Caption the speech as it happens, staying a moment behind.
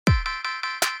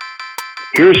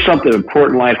Here's something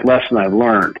important life lesson I've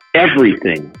learned.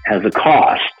 Everything has a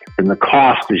cost, and the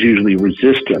cost is usually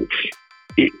resistance.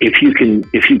 If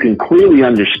you can clearly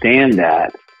understand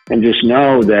that and just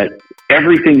know that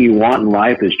everything you want in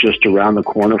life is just around the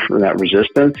corner from that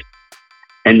resistance,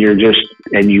 and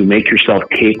you make yourself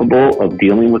capable of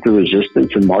dealing with the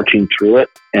resistance and marching through it,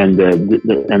 and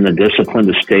the discipline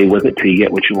to stay with it till you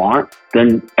get what you want,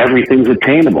 then everything's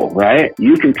attainable, right?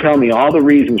 You can tell me all the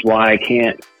reasons why I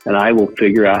can't, and I will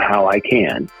figure out how I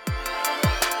can.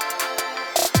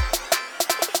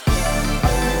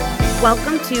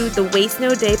 Welcome to the Waste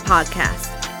No Day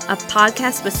podcast, a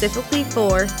podcast specifically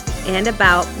for and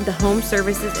about the home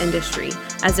services industry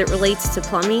as it relates to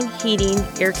plumbing, heating,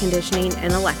 air conditioning,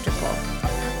 and electrical.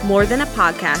 More than a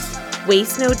podcast,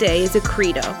 Waste No Day is a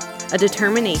credo, a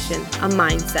determination, a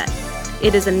mindset.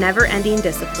 It is a never-ending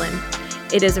discipline.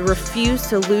 It is a refuse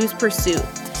to lose pursuit.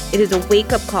 It is a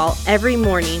wake-up call every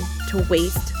morning to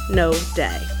waste no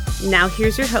day. Now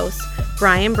here's your hosts,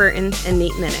 Brian Burton and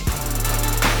Nate Minnick.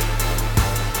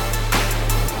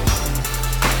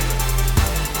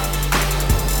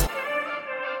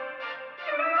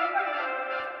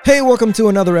 Hey, welcome to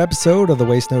another episode of the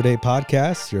Waste No Day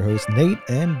podcast. Your hosts Nate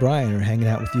and Brian are hanging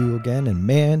out with you again, and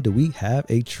man, do we have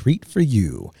a treat for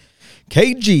you.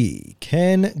 KG,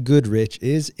 Ken Goodrich,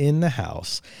 is in the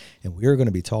house, and we're going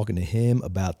to be talking to him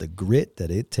about the grit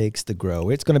that it takes to grow.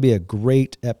 It's going to be a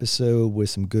great episode with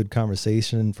some good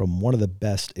conversation from one of the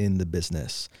best in the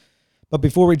business. But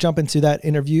before we jump into that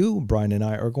interview, Brian and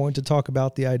I are going to talk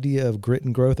about the idea of grit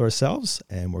and growth ourselves,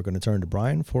 and we're going to turn to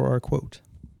Brian for our quote.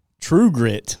 True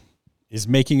grit is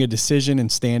making a decision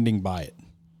and standing by it,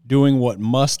 doing what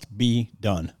must be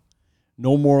done.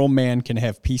 No moral man can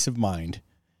have peace of mind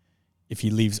if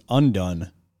he leaves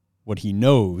undone what he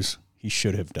knows he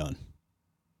should have done.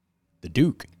 The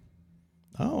Duke.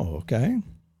 Oh, okay.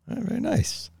 Very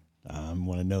nice. I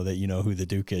want to know that you know who the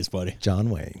Duke is, buddy. John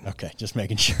Wayne. Okay, just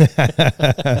making sure.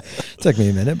 Took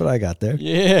me a minute, but I got there.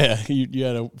 Yeah, you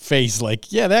had a face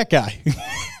like, yeah, that guy.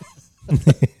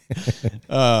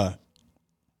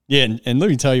 Yeah, and let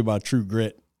me tell you about True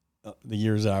Grit. The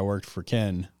years that I worked for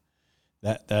Ken,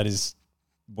 that is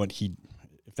what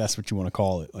if that's what you want to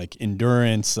call it, like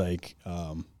endurance, like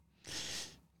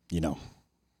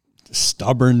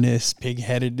stubbornness,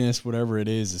 pig-headedness, whatever it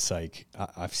is. It's like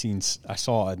I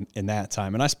saw in that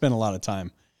time, and I spent a lot of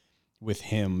time with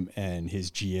him and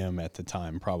his GM at the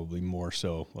time, probably more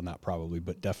so. Well, not probably,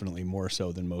 but definitely more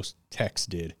so than most techs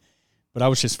did. But I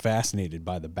was just fascinated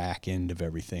by the back end of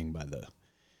everything, by the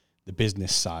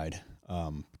business side,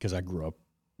 because I grew up,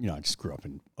 I just grew up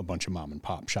in a bunch of mom and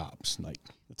pop shops. Like,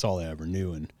 that's all I ever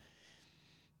knew. And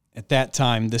at that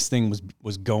time, this thing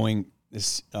was going,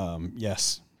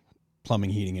 plumbing,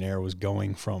 heating, and air was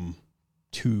going from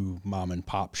two mom and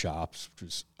pop shops,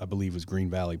 which I believe was Green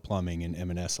Valley Plumbing and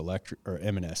M&S Electric, or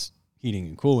M&S Heating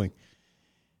and Cooling,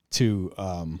 to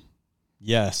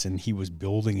and he was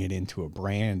building it into a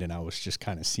brand, and I was just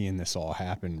kind of seeing this all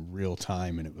happen real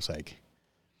time, and it was like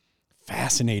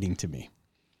fascinating to me.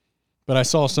 But I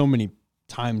saw so many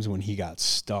times when he got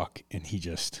stuck, and he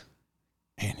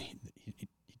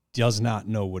does not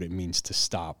know what it means to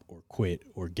stop or quit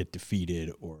or get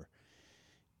defeated, or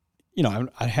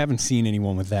I haven't seen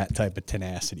anyone with that type of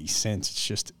tenacity since.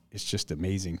 It's just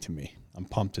amazing to me. I'm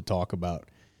pumped to talk about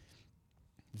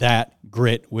that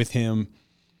grit with him.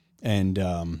 And,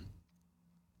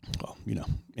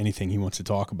 anything he wants to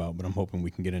talk about, but I'm hoping we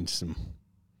can get into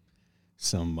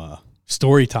some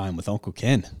story time with Uncle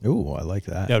Ken. Ooh, I like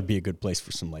that. That would be a good place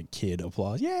for some kid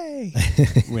applause. Yay!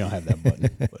 We don't have that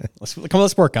button, but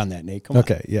let's work on that, Nate. Come on.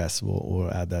 Okay, yes, we'll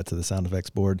add that to the sound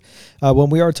effects board. When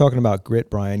we are talking about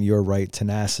grit, Brian, you're right.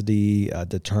 Tenacity,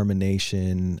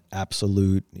 determination,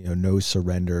 absolute, no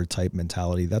surrender type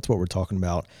mentality. That's what we're talking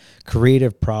about.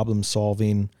 Creative problem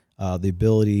solving. The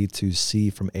ability to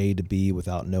see from A to B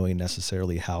without knowing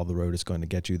necessarily how the road is going to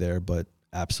get you there, but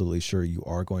absolutely sure you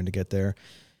are going to get there.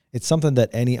 It's something that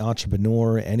any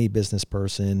entrepreneur, any business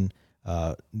person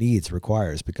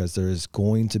requires, because there's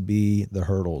going to be the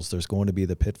hurdles, there's going to be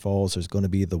the pitfalls, there's going to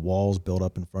be the walls built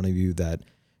up in front of you that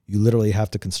you literally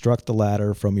have to construct the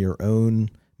ladder from your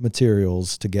own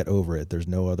materials to get over it. There's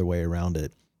no other way around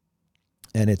it.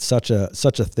 And it's such a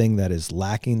thing that is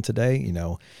lacking today.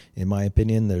 In my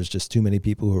opinion, there's just too many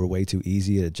people who are way too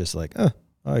easy to just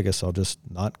I guess I'll just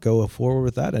not go forward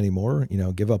with that anymore.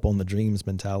 Give up on the dreams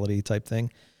mentality type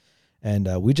thing. And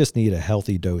we just need a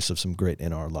healthy dose of some grit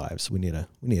in our lives. We need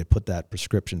to put that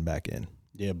prescription back in.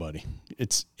 Yeah, buddy.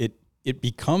 It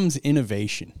becomes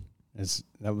innovation.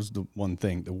 That was the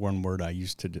one word I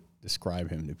used to describe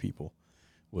him to people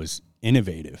was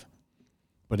innovative.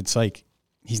 But it's like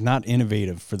he's not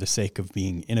innovative for the sake of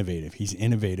being innovative. He's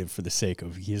innovative for the sake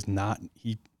of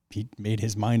he made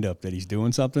his mind up that he's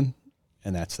doing something,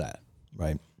 and that's that.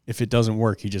 Right. If it doesn't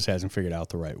work, he just hasn't figured out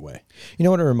the right way. You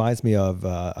know what it reminds me of?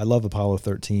 I love Apollo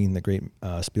 13, the great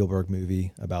Spielberg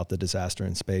movie about the disaster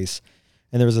in space.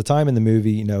 And there was a time in the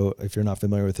movie, you know, if you're not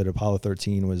familiar with it, Apollo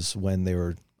 13 was when they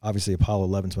were, obviously Apollo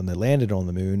 11 is when they landed on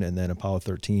the moon, and then Apollo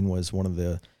 13 was one of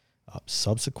the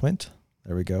subsequent,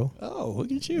 there we go. Oh,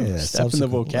 look at you. Yeah, Step in the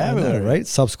vocabulary. Know, right?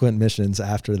 Subsequent missions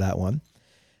after that one.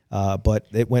 But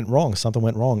it went wrong. Something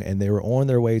went wrong, and they were on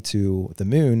their way to the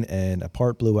moon, and a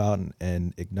part blew out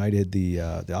and ignited the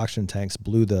oxygen tanks,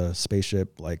 blew the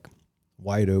spaceship like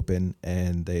wide open,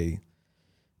 and they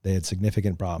had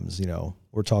significant problems. You know,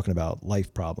 we're talking about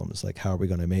life problems, like how are we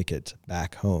going to make it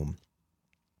back home?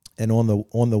 And on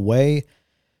the way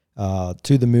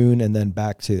to the moon and then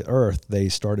back to Earth, they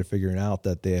started figuring out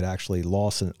that they had actually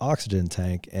lost an oxygen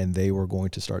tank, and they were going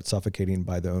to start suffocating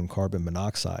by their own carbon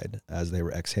monoxide as they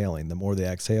were exhaling. The more they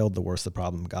exhaled, the worse the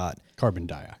problem got. Carbon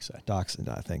dioxide.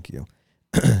 Thank you.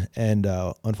 And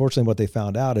unfortunately, what they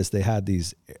found out is they had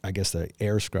these, I guess, the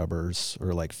air scrubbers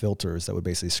or like filters that would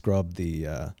basically scrub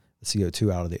the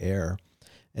CO2 out of the air.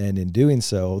 And in doing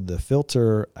so, the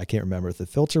filter, I can't remember if the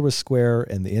filter was square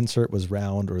and the insert was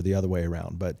round or the other way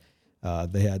around, but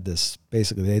they had this,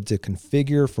 basically they had to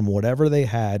configure from whatever they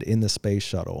had in the space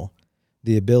shuttle,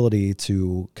 the ability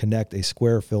to connect a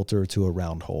square filter to a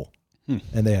round hole.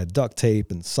 And they had duct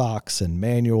tape and socks and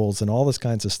manuals and all this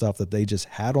kinds of stuff that they just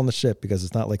had on the ship, because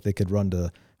it's not like they could run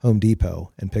to Home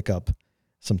Depot and pick up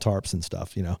some tarps and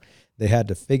stuff, you know. They had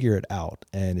to figure it out,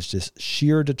 and it's just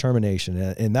sheer determination.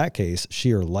 In that case,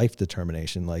 sheer life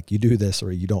determination, like you do this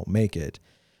or you don't make it.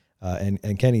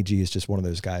 And Kenny G is just one of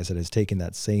those guys that has taken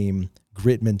that same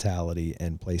grit mentality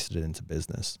and placed it into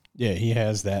business. Yeah, he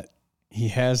has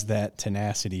that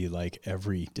tenacity. Like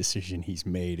every decision he's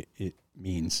made, it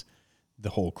means the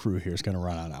whole crew here is going to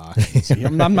run out of oxygen. So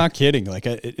I'm not kidding. Like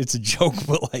it's a joke,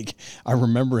 but like I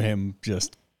remember him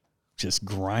just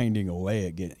grinding away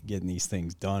at getting these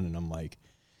things done. And I'm like,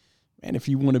 man, if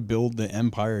you want to build the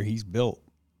empire he's built,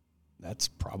 that's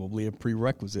probably a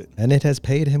prerequisite. And it has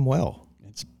paid him well.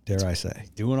 Dare I say.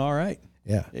 Doing all right.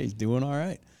 Yeah. He's doing all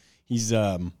right. He's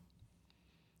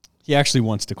he actually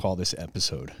wants to call this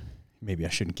episode. Maybe I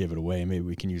shouldn't give it away. Maybe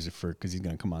we can use it because he's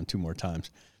going to come on 2 more times.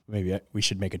 Maybe we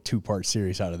should make a 2-part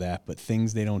series out of that, but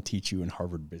things they don't teach you in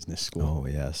Harvard Business School. Oh,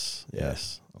 yes.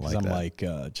 Yes. I'm like,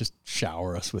 just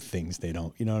shower us with things they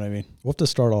don't, you know what I mean? We'll have to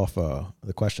start off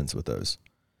the questions with those,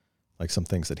 like some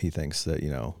things that he thinks that, you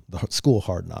know, the school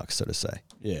hard knocks, so to say.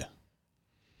 Yeah.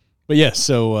 But yeah,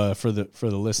 so for the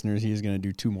listeners, he's going to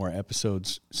do 2 more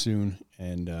episodes soon,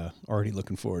 and already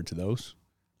looking forward to those.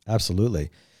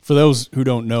 Absolutely. For those who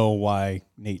don't know why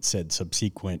Nate said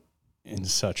subsequent in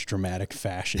such dramatic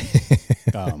fashion,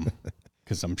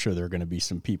 because I'm sure there are going to be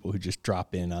some people who just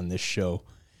drop in on this show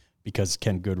because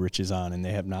Ken Goodrich is on and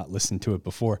they have not listened to it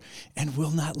before and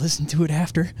will not listen to it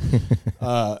after.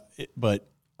 But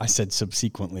I said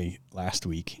subsequently last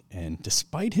week, and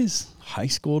despite his high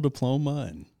school diploma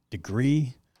and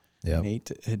degree,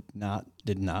 Nate did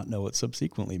not know what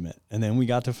subsequently meant. And then we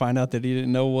got to find out that he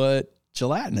didn't know what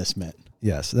gelatinous meant.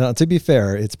 Yes. Now, to be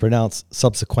fair, it's pronounced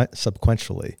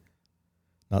subsequently.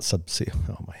 Not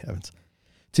oh my heavens.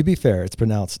 To be fair, it's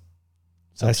pronounced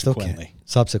subsequently.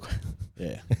 Subsequent.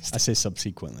 Yeah. I say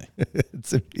subsequently.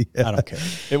 I don't care.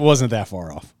 It wasn't that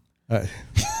far off.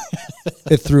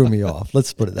 It threw me off.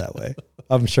 Let's put it that way.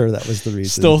 I'm sure that was the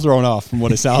reason. Still thrown off from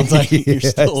what it sounds like. You're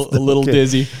still a little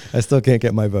dizzy. I still can't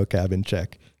get my vocab in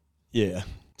check. Yeah.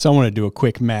 So I want to do a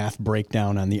quick math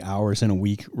breakdown on the hours in a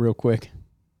week real quick.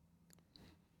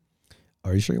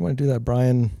 Are you sure you want to do that,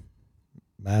 Brian?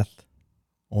 Math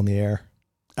on the air?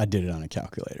 I did it on a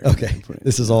calculator. Okay.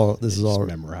 This is all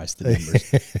memorize the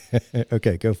numbers.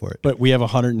 Okay, go for it. But we have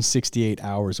 168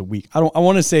 hours a week. I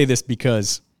want to say this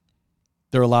because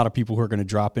there are a lot of people who are going to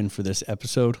drop in for this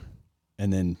episode,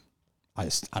 and then I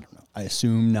don't know. I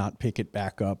assume not pick it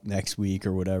back up next week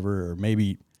or whatever, or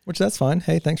maybe. Which that's fine.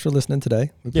 Hey, thanks for listening today.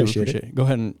 We appreciate it. Go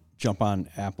ahead and jump on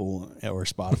Apple or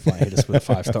Spotify. Hit us with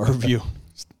a 5-star review.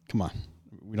 Come on.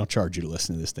 We don't charge you to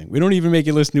listen to this thing. We don't even make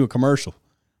you listen to a commercial.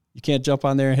 You can't jump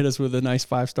on there and hit us with a nice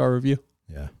 5-star review?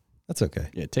 Yeah, that's okay.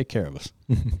 Yeah, take care of us.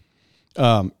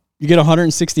 You get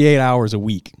 168 hours a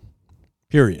week,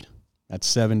 period. That's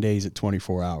 7 days at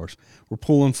 24 hours. We're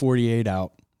pulling 48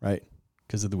 out, right,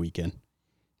 because of the weekend.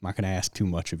 I'm not going to ask too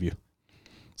much of you.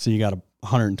 So you got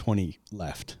 120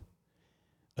 left,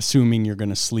 assuming you're going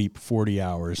to sleep 40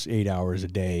 hours, 8 hours a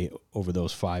day over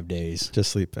those 5 days.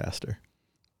 Just sleep faster.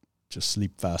 Just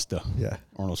sleep faster. Yeah.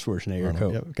 Arnold Schwarzenegger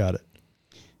quote. Yep, got it.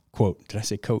 quote. Did I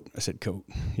say coat? I said coat.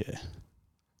 Yeah.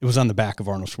 It was on the back of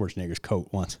Arnold Schwarzenegger's coat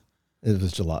once. It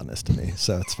was gelatinous to me,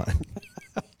 so it's fine.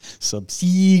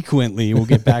 Subsequently, we'll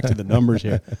get back to the numbers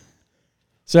here.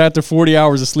 So after 40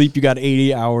 hours of sleep, you got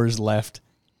 80 hours left.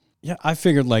 Yeah, I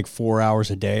figured like 4 hours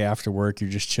a day after work, you're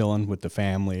just chilling with the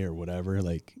family or whatever.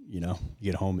 Like, you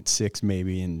get home at 6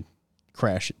 maybe and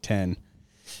crash at 10.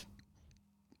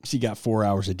 So you got 4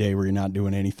 hours a day where you're not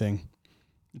doing anything,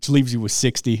 which leaves you with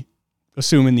 60.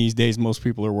 Assuming these days most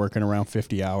people are working around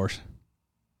 50 hours.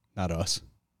 Not us.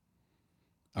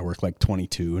 I work like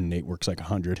 22 and Nate works like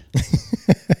 100.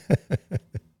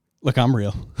 Look, I'm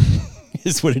real.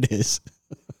 It's what it is.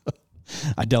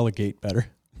 I delegate better.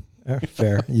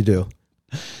 Fair, you do.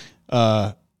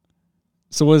 So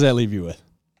what does that leave you with?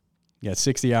 You got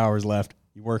 60 hours left.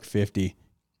 You work 50.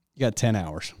 You got 10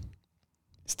 hours.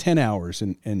 It's 10 hours,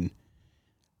 and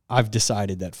I've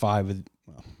decided that five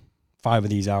of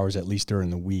these hours, at least during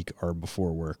the week, are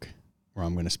before work, where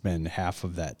I'm going to spend half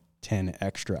of that 10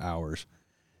 extra hours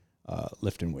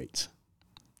lifting weights.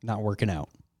 Not working out,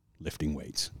 lifting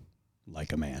weights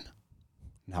like a man.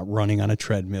 Not running on a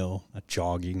treadmill, not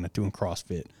jogging, not doing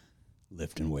CrossFit,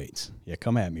 lifting weights. Yeah,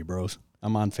 come at me, bros.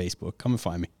 I'm on Facebook. Come and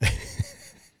find me.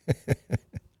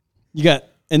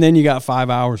 And you got 5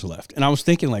 hours left. And I was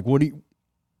thinking, like, what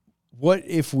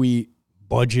if we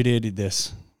budgeted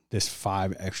this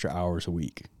 5 extra hours a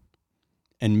week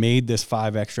and made this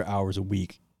 5 extra hours a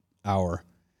week hour?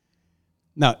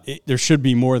 Now, there should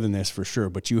be more than this for sure,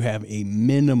 but you have a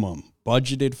minimum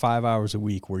budgeted 5 hours a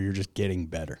week where you're just getting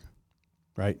better,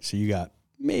 right? So you got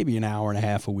maybe an hour and a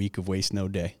half a week of Waste No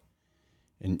Day,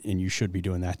 and you should be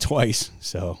doing that twice,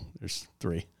 so there's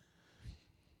 3.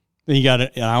 Then you got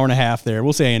an hour and a half there.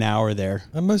 We'll say an hour there.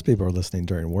 And most people are listening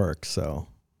during work, so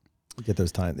you get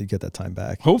that time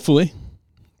back. Hopefully,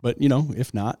 but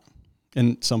if not,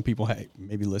 and some people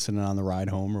maybe listening on the ride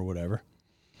home or whatever.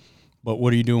 But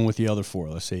what are you doing with the other 4?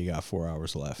 Let's say you got 4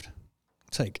 hours left.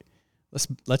 It's like,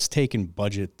 let's take and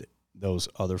budget those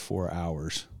other 4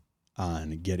 hours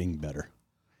on getting better.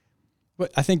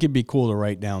 But I think it'd be cool to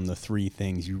write down the 3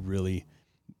 things the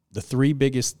 3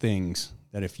 biggest things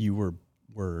that if you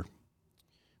were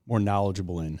more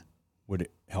knowledgeable in would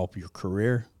help your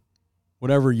career,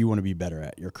 whatever you want to be better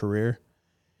at, your career,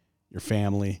 your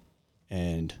family,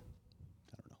 and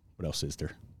I don't know, what else is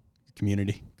there?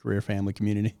 Community, career, family,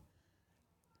 community.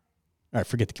 All right,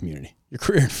 forget the community. Your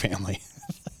career and family.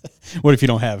 What if you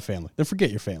don't have a family? Then forget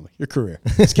your family, your career.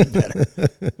 Let's get better.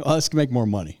 Well, let's make more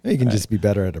money. You can just be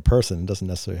better at a person. It doesn't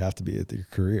necessarily have to be at your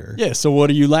career. Yeah, so what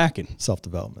are you lacking?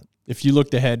 Self-development. If you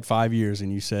looked ahead 5 years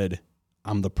and you said,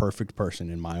 I'm the perfect person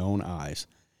in my own eyes,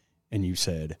 and you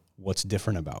said, what's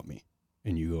different about me?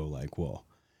 And you go like, well,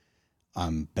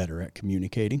 I'm better at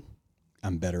communicating.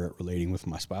 I'm better at relating with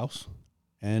my spouse.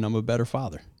 And I'm a better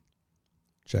father.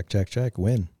 Check, check, check.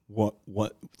 Win.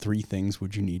 What 3 things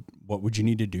would you need? What would you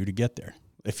need to do to get there?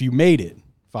 If you made it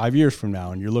 5 years from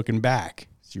now and you're looking back,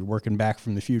 so you're working back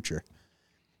from the future,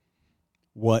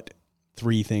 what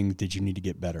 3 things did you need to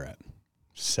get better at?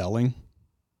 Selling,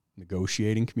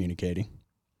 negotiating, communicating,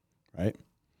 right?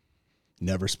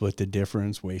 Never Split the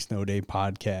Difference, Waste No Day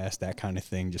podcast, that kind of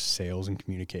thing, just sales and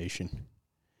communication.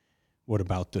 What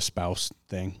about the spouse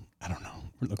thing? I don't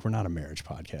know. Look, we're not a marriage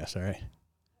podcast, all right?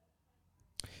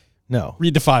 No.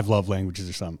 Read the 5 love languages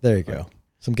or something. There you go.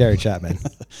 Some Gary Chapman.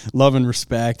 Love and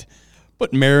respect.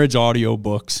 But marriage audio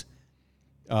books,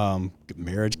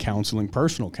 marriage counseling,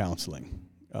 personal counseling,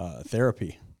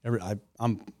 therapy. I'm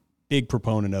a big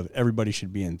proponent of it. Everybody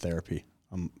should be in therapy.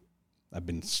 I've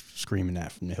been screaming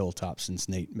that from the hilltop since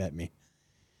Nate met me.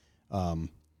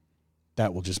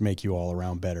 That will just make you all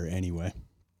around better anyway.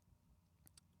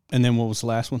 And then what was the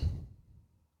last one?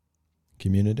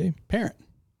 Community. Parent.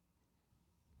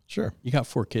 Sure. You got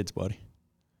 4 kids, buddy.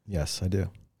 Yes, I do.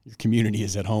 Your community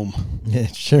is at home. Yeah,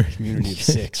 sure. Community of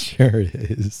 6. Sure it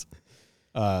is.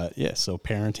 So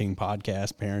parenting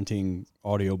podcast, parenting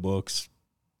audiobooks,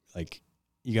 like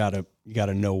you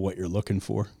gotta know what you're looking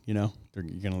for. You're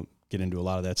gonna get into a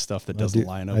lot of that stuff that doesn't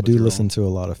line up. I do listen to a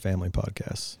lot of family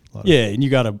podcasts. And you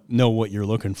gotta know what you're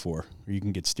looking for, or you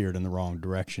can get steered in the wrong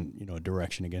direction. A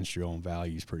direction against your own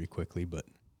values pretty quickly. But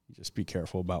just be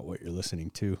careful about what you're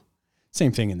listening to.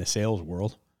 Same thing in the sales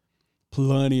world.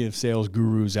 Plenty of sales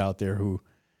gurus out there who,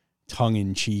 tongue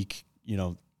in cheek,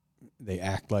 they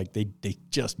act like they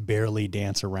just barely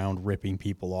dance around ripping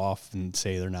people off and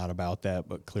say they're not about that,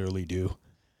 but clearly do.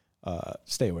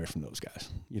 Stay away from those guys.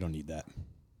 You don't need that.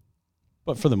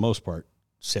 But for the most part,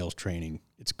 sales training,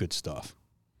 it's good stuff.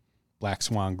 Black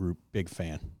Swan Group, big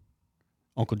fan.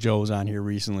 Uncle Joe was on here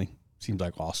recently. Seems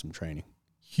like awesome training.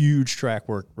 Huge track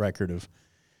record of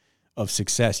of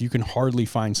success. You can hardly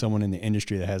find someone in the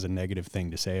industry that has a negative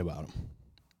thing to say about them.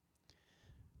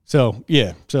 So,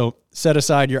 yeah. So set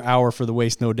aside your hour for the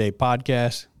Waste No Day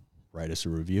podcast. Write us a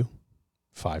review.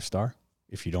 5-star.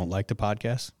 If you don't like the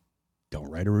podcast, don't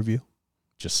write a review.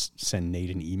 Just send Nate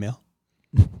an email.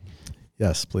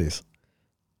 Yes, please.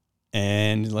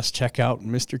 And let's check out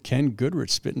Mr. Ken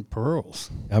Goodrich spitting pearls.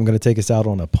 I'm going to take us out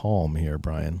on a poem here,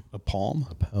 Brian. A poem?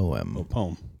 A poem. A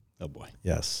poem. Oh, boy.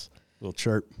 Yes. Little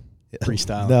chirp.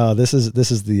 Freestyle. No, this is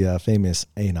the famous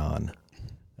Anon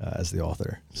as the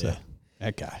author. So. Yeah,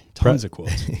 that guy. Tons of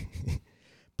quotes.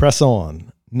 Press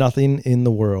on. Nothing in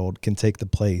the world can take the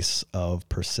place of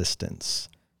persistence.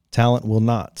 Talent will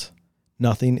not.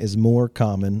 Nothing is more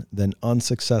common than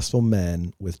unsuccessful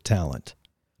men with talent.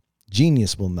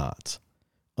 Genius will not.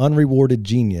 Unrewarded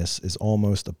genius is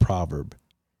almost a proverb.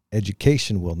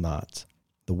 Education will not.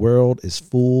 The world is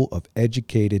full of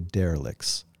educated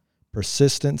derelicts.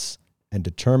 Persistence and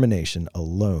determination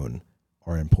alone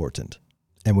are important.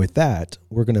 And with that,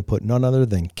 we're going to put none other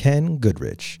than Ken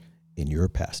Goodrich in your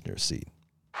passenger seat.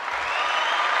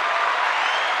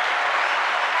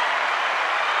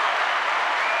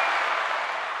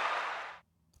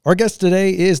 Our guest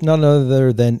today is none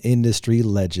other than industry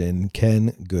legend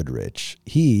Ken Goodrich.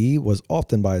 He was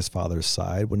often by his father's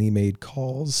side when he made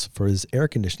calls for his air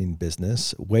conditioning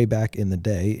business way back in the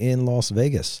day in Las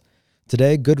Vegas.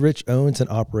 Today, Goodrich owns and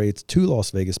operates 2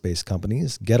 Las Vegas-based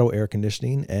companies, Ghetto Air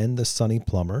Conditioning and The Sunny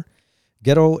Plumber.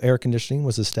 Ghetto Air Conditioning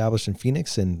was established in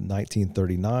Phoenix in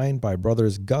 1939 by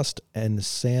brothers Gus and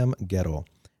Sam Ghetto.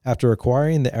 After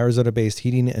acquiring the Arizona-based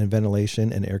heating and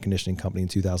ventilation and air conditioning company in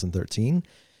 2013,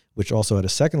 which also had a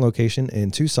second location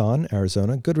in Tucson,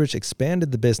 Arizona, Goodrich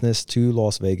expanded the business to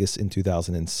Las Vegas in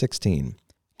 2016.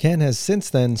 Ken has since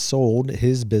then sold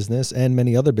his business and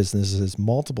many other businesses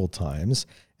multiple times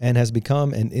and has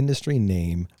become an industry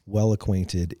name well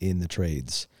acquainted in the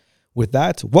trades. With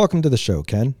that, welcome to the show,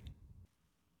 Ken.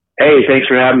 Hey, thanks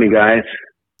for having me, guys.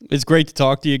 It's great to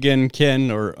talk to you again, Ken,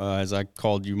 or as I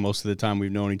called you most of the time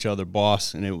we've known each other,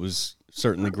 boss, and it was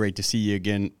certainly great to see you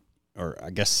again, or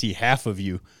I guess see half of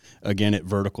you again at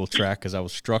Vertical Track, because I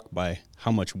was struck by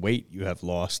how much weight you have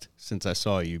lost since I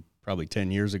saw you probably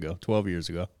 10 years ago, 12 years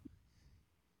ago.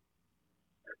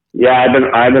 Yeah,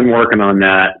 I've been working on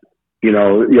that. You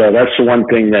know, that's the one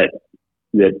thing that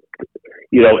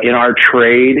in our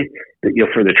trade,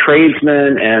 for the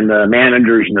tradesmen and the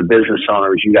managers and the business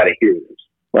owners, you got to hear this.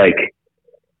 Like,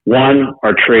 one,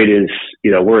 our trade is,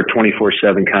 we're a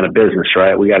 24/7 kind of business,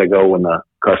 right? We got to go when the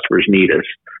customers need us.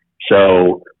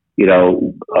 So,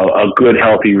 a good,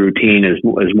 healthy routine is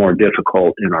more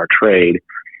difficult in our trade.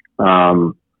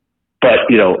 But,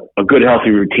 a good, healthy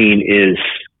routine is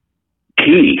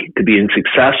key to being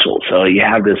successful. So you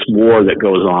have this war that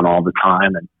goes on all the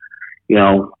time. And,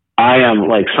 I am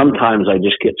like, sometimes I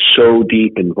just get so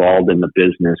deep involved in the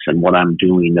business and what I'm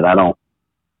doing that I don't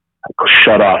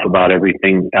shut off about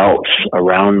everything else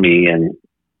around me. And,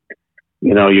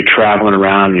 you're traveling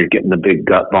around, you're getting the big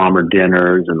gut bomber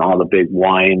dinners and all the big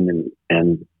wine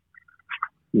and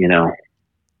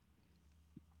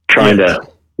trying to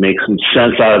make some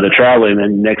sense out of the traveling. And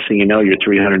then next thing you know, you're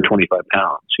 325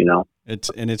 pounds,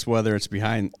 It's whether it's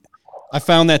behind. I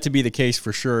found that to be the case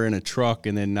for sure in a truck.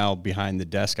 And then now behind the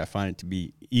desk, I find it to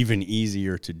be even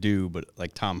easier to do. But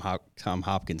like Tom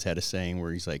Hopkins had a saying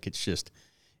where he's like, it's just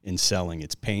in selling,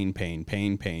 it's pain, pain,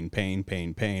 pain, pain, pain,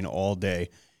 pain, pain all day.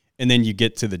 And then you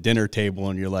get to the dinner table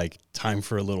and you're like, time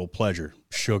for a little pleasure,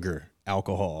 sugar,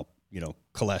 alcohol,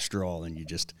 cholesterol, and you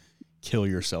just kill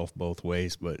yourself both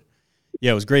ways. But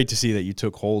yeah, it was great to see that you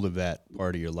took hold of that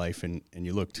part of your life and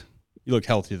you looked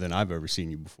healthier than I've ever seen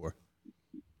you before.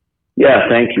 Yeah,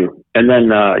 thank you. And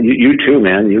then you too,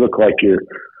 man. You look like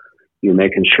you're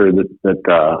making sure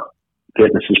that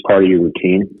fitness is part of your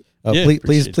routine. Yeah,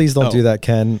 please don't do that,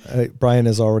 Ken. Brian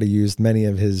has already used many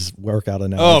of his workout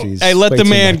analogies. Oh, hey, let the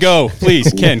man go,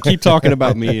 please, Ken. Keep talking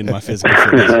about me and my physical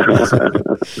fitness.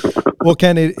 Well,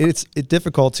 Ken, it's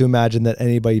difficult to imagine that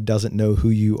anybody doesn't know who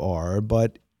you are,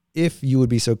 but if you would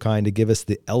be so kind to give us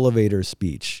the elevator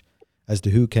speech as to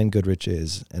who Ken Goodrich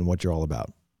is and what you're all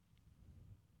about.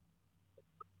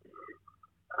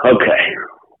 Okay,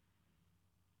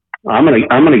 I'm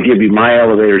gonna give you my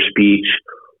elevator speech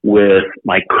with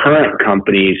my current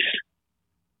company's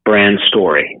brand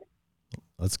story.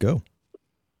 Let's go.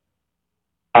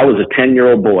 I was a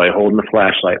 10-year-old boy holding a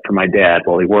flashlight for my dad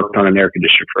while he worked on an air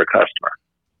conditioner for a customer.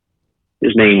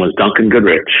 His name was Duncan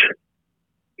Goodrich.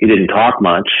 He didn't talk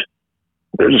much.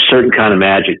 There's a certain kind of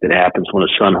magic that happens when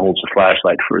a son holds a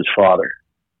flashlight for his father.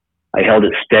 I held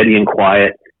it steady and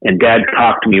quiet, and Dad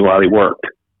talked to me while he worked.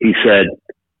 He said,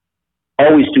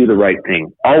 always do the right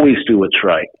thing. Always do what's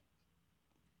right.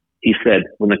 He said,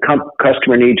 when the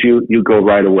customer needs you, you go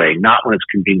right away, not when it's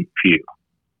convenient for you.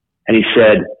 And he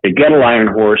said, the Gettle Iron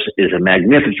Horse is a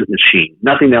magnificent machine.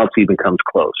 Nothing else even comes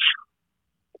close.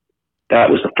 That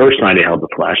was the first night I held the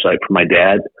flashlight for my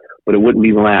dad, but it wouldn't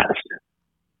even last.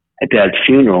 At Dad's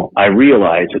funeral, I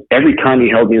realized that every time he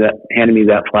handed me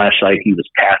that flashlight, he was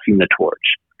passing the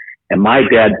torch. And my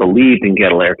dad believed in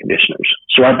Gettle air conditioners.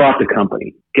 So I bought the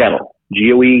company, Gettle,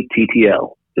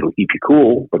 Goettl. It'll keep you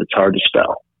cool, but it's hard to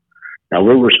spell. Now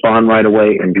we'll respond right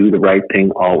away and do the right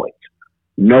thing always.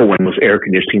 No one was air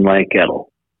conditioning like Gettle,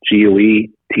 Goettl.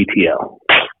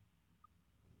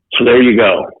 So there you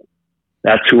go.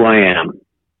 That's who I am.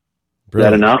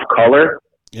 Brilliant. Is that enough color?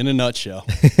 In a nutshell.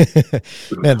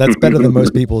 Man, that's better than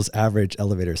most people's average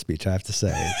elevator speech, I have to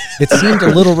say. It seemed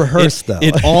a little rehearsed, though.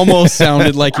 It almost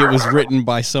sounded like it was written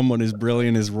by someone as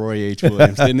brilliant as Roy H.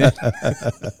 Williams, didn't it?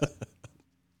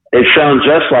 It sounds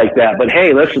just like that. But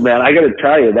hey, listen, man, I got to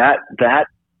tell you that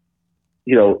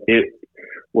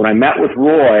when I met with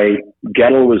Roy,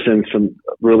 Gettle was in some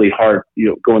really hard,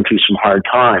 going through some hard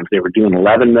times. They were doing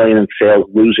 11 million in sales,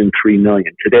 losing 3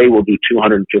 million. Today we'll do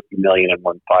 250 million and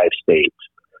won 5 states.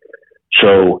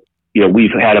 So,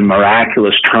 we've had a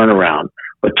miraculous turnaround.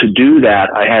 But to do that,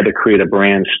 I had to create a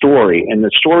brand story. And the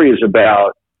story is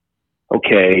about,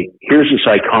 okay, here's this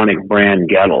iconic brand,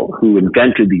 Gettle, who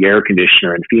invented the air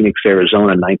conditioner in Phoenix,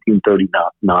 Arizona in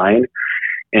 1939.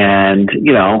 And,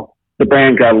 the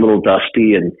brand got a little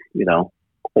dusty and,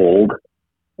 old.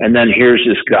 And then here's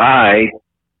this guy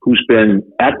who's been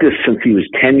at this since he was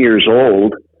 10 years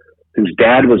old, whose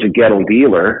dad was a Gettle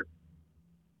dealer.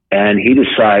 And he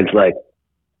decides, like,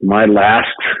 my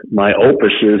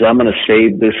opus is I'm going to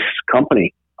save this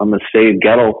company. I'm going to save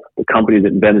Gettle, the company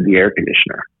that invented the air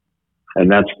conditioner.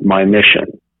 And that's my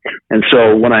mission. And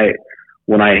so when I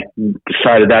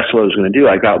decided that's what I was going to do,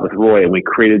 I got with Roy and we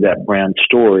created that brand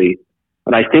story.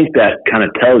 And I think that kind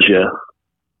of tells you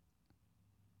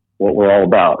what we're all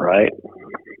about, right?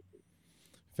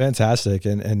 Fantastic.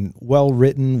 And well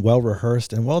written, well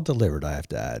rehearsed, and well delivered, I have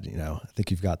to add. I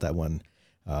think you've got that one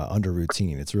under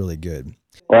routine. It's really good.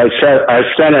 Well, I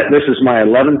said it. This is my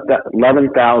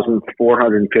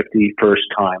 11,451st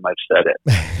time I've said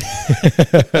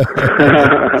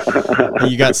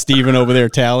it. You got Steven over there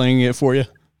tallying it for you?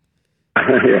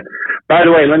 Yeah. By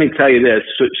the way, let me tell you this.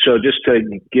 So just to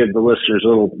give the listeners a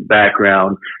little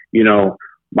background,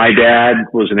 my dad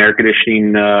was an air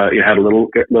conditioning, had a little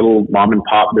mom and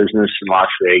pop business in Las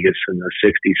Vegas in the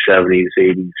 60s, 70s,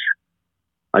 80s,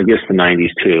 I guess the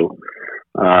 90s too.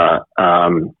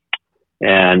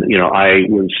 And, I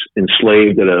was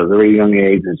enslaved at a very young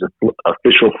age as an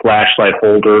official flashlight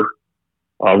holder.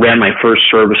 Ran my first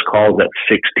service calls at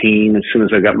 16. As soon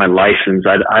as I got my license,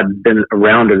 I'd been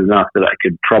around it enough that I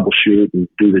could troubleshoot and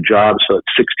do the job. So at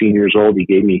 16 years old, he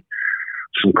gave me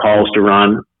some calls to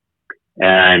run.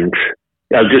 And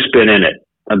I've just been in it.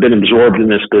 I've been absorbed in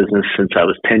this business since I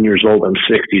was 10 years old. I'm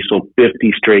 60, so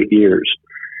 50 straight years.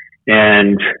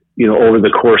 And, over the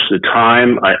course of the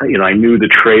time, I knew the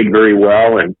trade very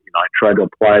well, and I tried to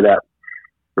apply that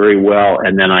very well.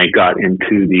 And then I got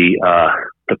into the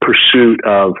pursuit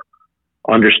of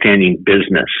understanding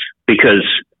business, because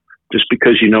just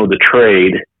because you know the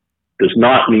trade does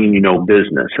not mean you know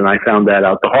business. And I found that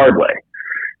out the hard way.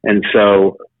 And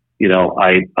so,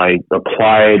 I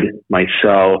applied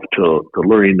myself to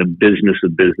learning the business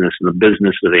of business and the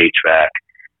business of HVAC.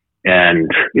 And,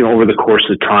 over the course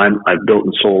of time, I've built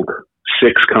and sold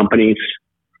 6 companies,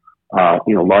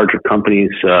 larger companies,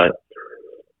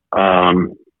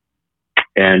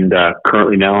 and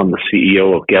currently now I'm the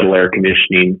CEO of Gettle Air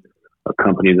Conditioning, a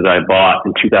company that I bought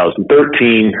in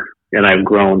 2013, and I've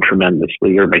grown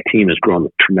tremendously, or my team has grown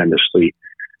tremendously.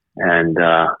 And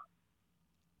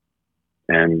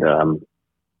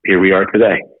here we are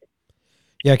today.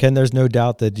 Yeah, Ken, there's no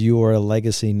doubt that you are a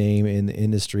legacy name in the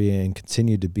industry and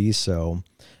continue to be so.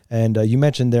 And you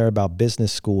mentioned there about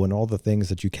business school and all the things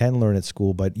that you can learn at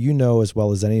school, but as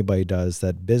well as anybody does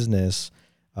that business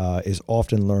is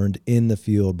often learned in the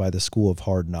field by the school of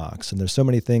hard knocks. And there's so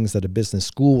many things that a business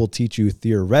school will teach you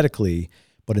theoretically,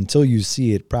 but until you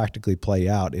see it practically play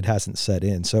out, it hasn't set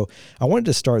in. So I wanted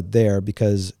to start there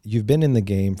because you've been in the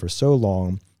game for so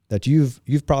long that you've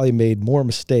probably made more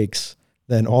mistakes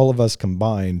than all of us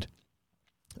combined,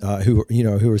 who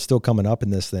are still coming up in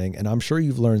this thing. And I'm sure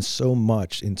you've learned so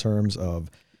much in terms of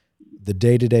the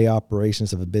day-to-day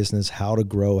operations of a business, how to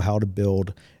grow, how to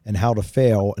build, and how to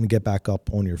fail and get back up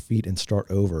on your feet and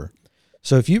start over.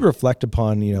 So if you reflect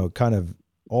upon, kind of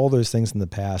all those things in the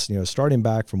past, starting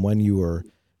back from when you were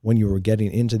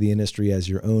getting into the industry as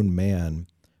your own man,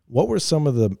 What were some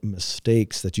of the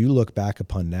mistakes that you look back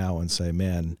upon now and say,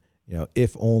 man, you know,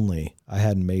 if only I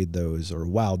hadn't made those, or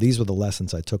wow, these were the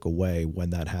lessons I took away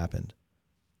when that happened?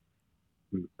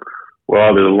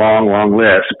 Well, there's a long, long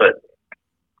list, but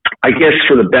I guess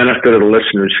for the benefit of the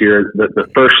listeners here, the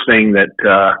first thing that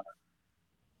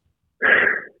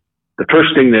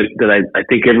I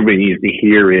think everybody needs to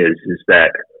hear is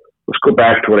that, let's go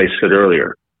back to what I said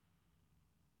earlier.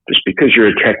 Just because you're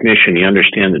a technician, you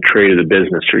understand the trade of the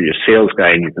business, or you're a sales guy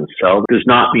and you can sell, does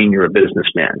not mean you're a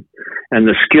businessman. And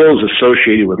the skills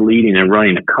associated with leading and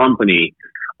running a company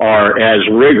are as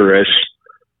rigorous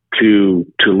to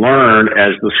learn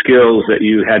as the skills that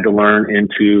you had to learn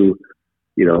into,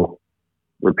 you know,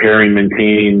 repairing,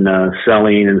 maintaining,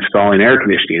 selling, installing air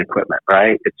conditioning equipment,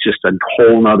 right? It's just a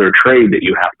whole nother trade that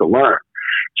you have to learn.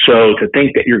 So to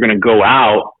think that you're going to go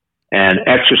out and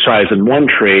exercise in one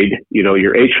trade, you know,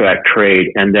 your HVAC trade,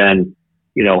 and then,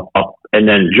 you know, and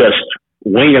then just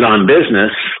wing it on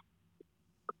business,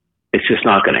 it's just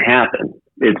not going to happen.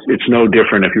 It's no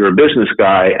different if you're a business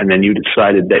guy and then you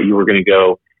decided that you were going to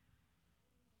go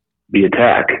be a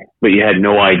tech, but you had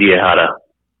no idea how to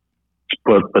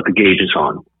put the gauges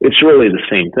on. It's really the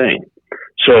same thing.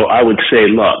 So I would say,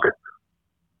 look,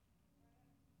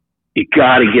 you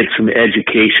got to get some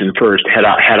education first. Had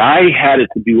I had it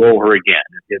to do over again,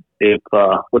 if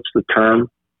what's the term?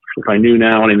 If I knew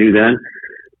now and I knew then,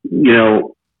 you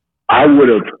know, I would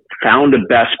have found a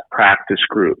best practice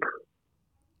group,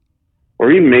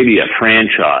 or even maybe a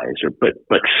franchise, but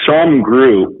some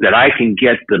group that I can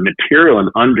get the material and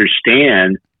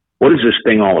understand what is this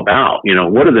thing all about. You know,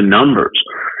 what are the numbers?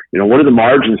 You know, what are the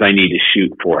margins I need to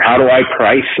shoot for? How do I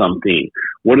price something?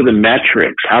 What are the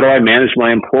metrics? How do I manage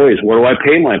my employees? What do I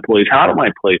pay my employees? How do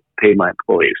I pay my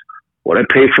employees? What do I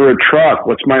pay for a truck?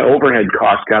 What's my overhead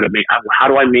cost got to make? How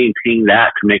do I maintain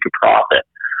that to make a profit?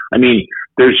 I mean,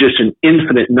 there's just an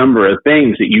infinite number of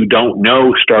things that you don't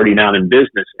know starting out in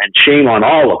business, and shame on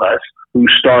all of us who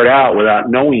start out without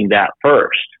knowing that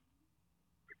first.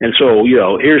 And so, you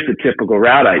know, here's the typical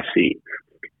route I see.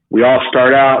 We all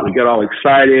start out, we get all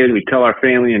excited, we tell our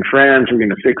family and friends we're going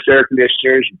to fix air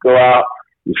conditioners. You go out,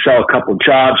 you sell a couple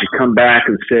jobs, you come back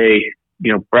and say,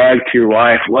 you know, brag to your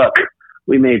wife, look,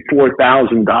 we made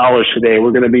 $4,000 today,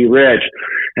 we're going to be rich.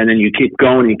 And then you keep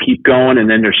going, and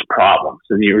then there's problems,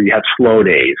 and you have slow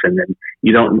days, and then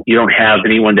you don't have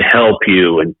anyone to help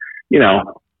you, and you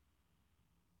know,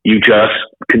 you just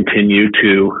continue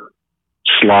to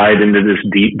slide into this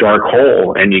deep dark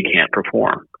hole, and you can't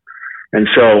perform. And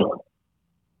so,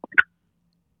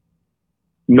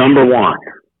 number one,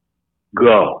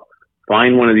 go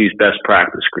find one of these best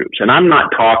practice groups, and I'm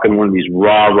not talking one of these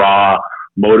rah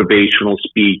motivational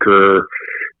speaker,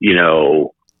 you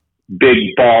know,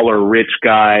 big baller, rich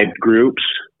guy groups.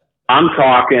 I'm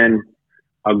talking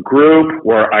a group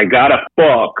where I got a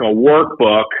book, a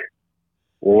workbook,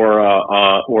 or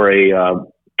a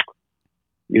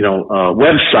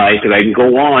website that I can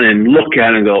go on and look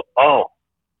at and go, oh,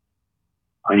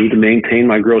 I need to maintain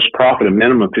my gross profit, a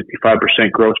minimum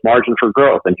 55% gross margin for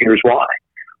growth, and here's why.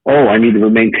 Oh, I need to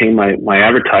maintain my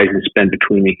advertising spend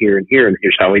between here, and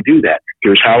here's how I do that.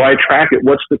 Here's how I track it.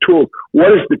 What's the tool?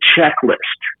 What is the checklist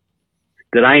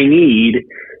that I need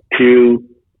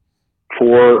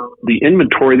for the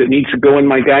inventory that needs to go in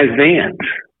my guys' vans?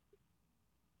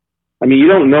 I mean, you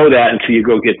don't know that until you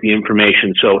go get the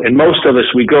information. So, and most of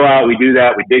us, we go out, we do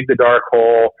that, we dig the dark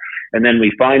hole, and then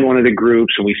we find one of the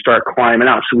groups and we start climbing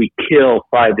out. So we kill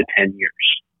 5 to 10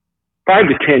 years. 5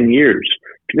 to 10 years.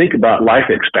 If you think about life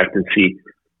expectancy,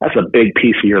 that's a big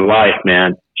piece of your life,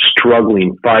 man.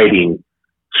 Struggling, fighting,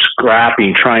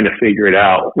 scrapping, trying to figure it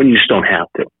out when you just don't have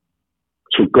to.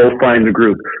 So go find the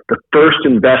group. The first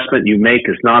investment you make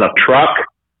is not a truck.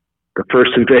 The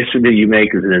first investment that you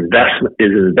make is an investment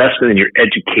in your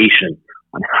education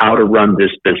on how to run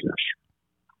this business.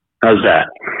 How's that?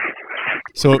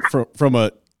 So from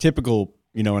a typical,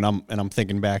 you know, and I'm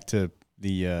thinking back to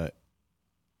the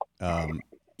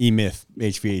E-Myth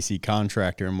HVAC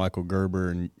contractor and Michael Gerber,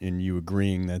 and you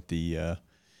agreeing that the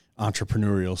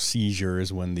entrepreneurial seizure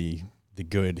is when the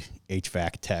good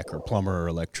HVAC tech or plumber or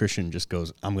electrician just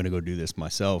goes, I'm going to go do this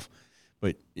myself.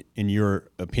 But in your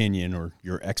opinion, or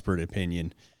your expert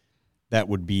opinion, that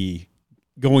would be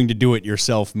going to do it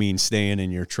yourself means staying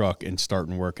in your truck and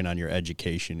starting working on your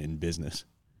education in business.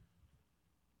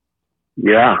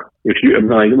 Yeah. If you,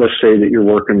 like, let's say that you're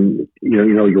working,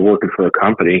 you're working for a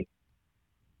company,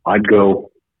 I would go,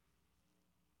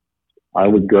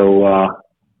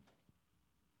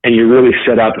 and you really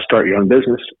set out to start your own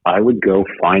business, I would go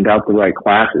find out the right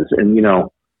classes. And,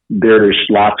 there's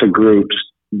lots of groups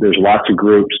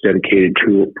dedicated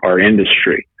to our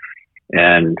industry.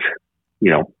 and,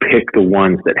 pick the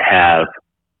ones that have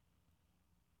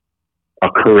a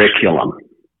curriculum,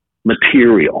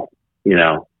 material,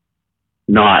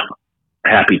 not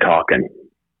happy talking.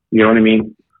 You know what I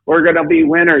mean? We're going to be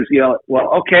winners.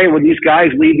 Well, okay, when these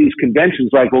guys leave these conventions,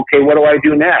 like, okay, what do I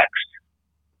do next?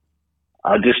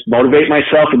 I'll just motivate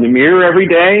myself in the mirror every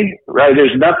day, right?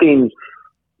 There's nothing,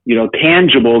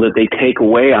 tangible that they take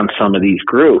away on some of these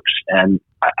groups. And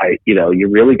you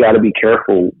really got to be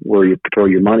careful where you throw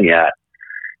your money at,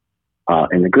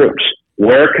 in the groups.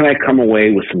 Where can I come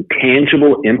away with some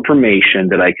tangible information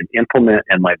that I can implement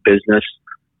in my business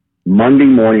Monday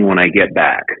morning when I get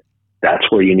back? That's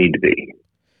where you need to be.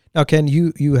 Now, Ken,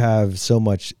 you have so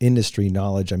much industry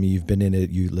knowledge. I mean, you've been in it.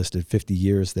 You listed 50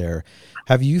 years there.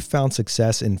 Have you found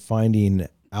success in finding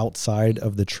outside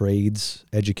of the trades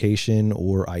education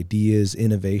or ideas,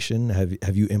 innovation?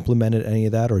 Have you implemented any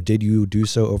of that, or did you do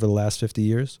so over the last 50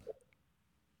 years?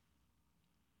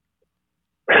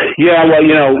 Yeah,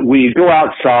 well, we go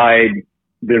outside.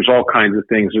 There's all kinds of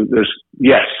things.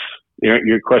 Yes,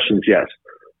 your question is yes.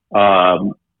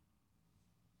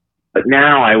 But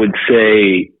now I would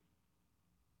say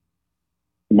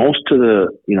most of the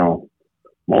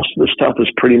stuff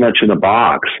is pretty much in a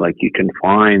box. Like you can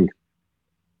find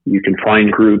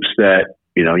groups that,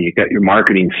 you got your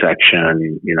marketing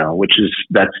section,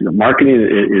 marketing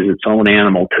is its own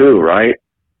animal too, right?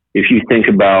 If you think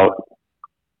about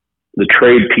the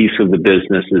trade piece of the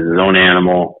business is its own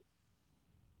animal,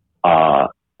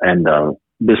 and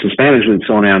business management is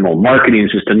its own animal. Marketing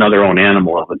is just another own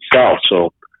animal of itself.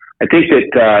 So I think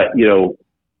that,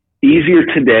 easier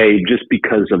today just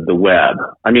because of the web.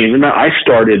 I mean, remember, I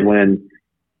started when,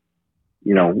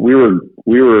 we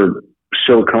were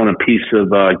silicone a piece of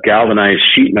galvanized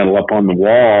sheet metal up on the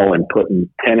wall and putting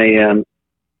 10 a.m.,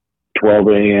 12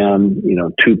 a.m.,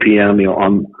 2 p.m.,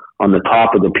 on the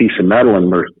top of the piece of metal,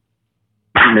 and we're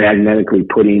magnetically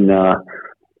putting a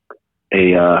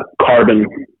carbon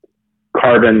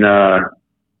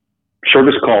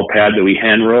service call pad that we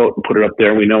hand wrote and put it up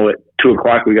there. We know at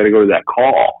 2:00 we got to go to that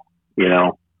call.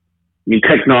 I mean,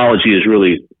 technology has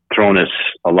really thrown us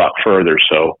a lot further.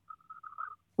 So,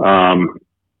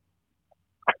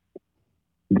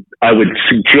 I would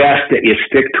suggest that you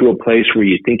stick to a place where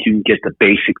you think you can get the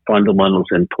basic fundamentals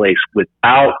in place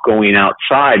without going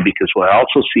outside, because what I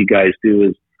also see guys do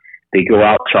is they go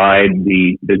outside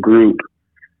the group,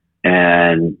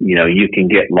 and, you can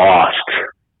get lost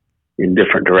in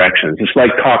different directions. It's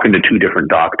like talking to two different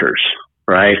doctors,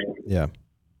 right? Yeah.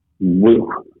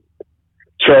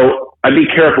 So I'd be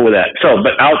careful with that.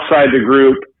 But outside the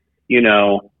group,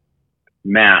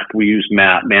 MAP, we use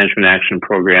MAP, Management Action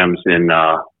Programs in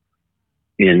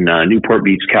Newport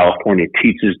Beach, California. It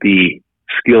teaches the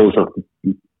skills of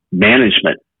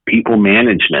management, people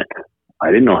management.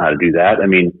 I didn't know how to do that. I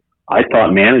mean, I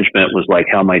thought management was like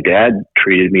how my dad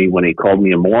treated me when he called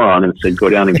me a moron and said, go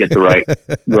down and get the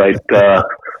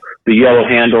the yellow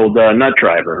handled nut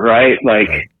driver, right?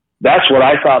 Like, that's what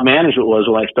I thought management was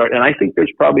when I started. And I think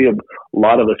there's probably a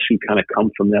lot of us who kind of come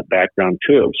from that background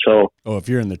too. So, if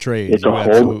you're in the trades, you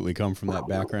absolutely come from that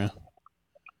background.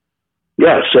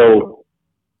 Yeah. So,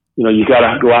 you got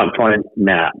to go out and find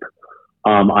MAP.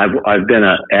 I've been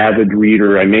an avid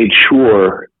reader. I made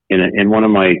sure in one of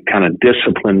my kind of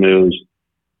discipline moves,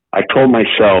 I told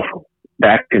myself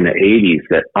back in the 80s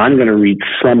that I'm going to read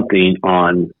something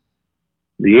on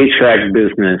the HVAC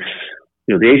business,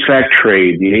 the HVAC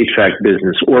trade, the HVAC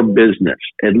business or business,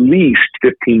 at least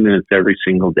 15 minutes every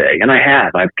single day. And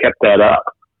I've kept that up.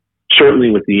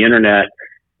 Certainly with the internet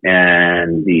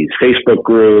and these Facebook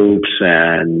groups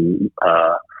and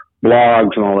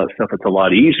blogs and all that stuff, it's a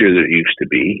lot easier than it used to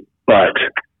be. But,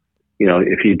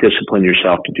 if you discipline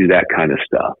yourself to do that kind of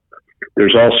stuff.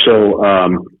 There's also,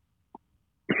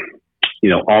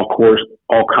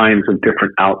 all kinds of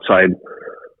different outside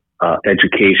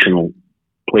educational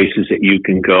places that you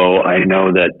can go. I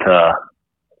know that,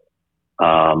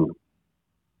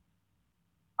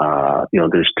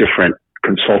 there's different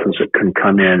consultants that can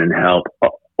come in and help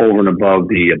over and above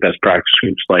the best practice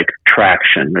groups like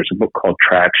Traction. There's a book called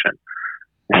Traction,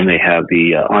 and they have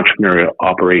the Entrepreneurial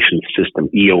Operations System,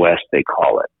 EOS, they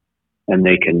call it. And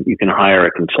you can hire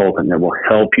a consultant that will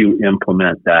help you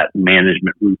implement that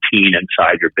management routine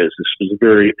inside your business.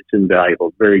 It's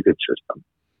invaluable, very good system.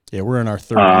 Yeah, we're in our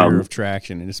third year of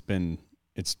Traction, and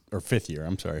fifth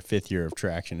year of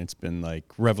Traction. It's been like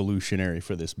revolutionary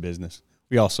for this business.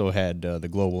 We also had the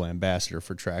global ambassador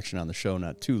for Traction on the show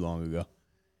not too long ago.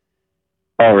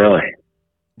 Oh, really?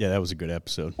 Yeah, that was a good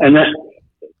episode. And then,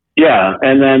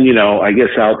 I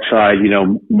guess outside,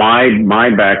 my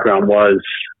background was,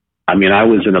 I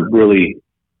was in a really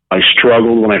I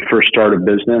struggled when I first started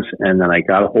business, and then I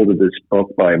got a hold of this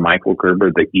book by Michael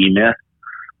Gerber, The E-Myth,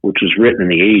 which was written in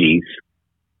the 80s.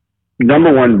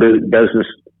 Number one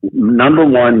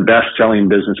best-selling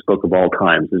business book of all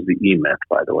times is The E-Myth,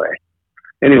 by the way.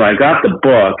 Anyway, I got the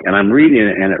book, and I'm reading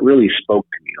it, and it really spoke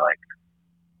to me. Like,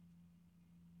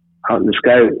 has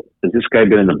this guy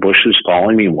been in the bushes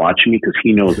following me and watching me? Because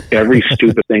he knows every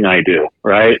stupid thing I do,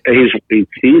 right? He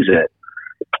sees it.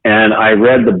 And I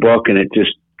read the book, and it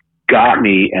just got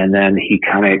me. And then he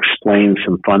kind of explained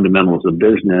some fundamentals of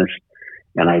business,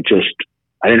 and I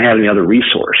didn't have any other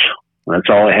resource. That's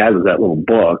all I had was that little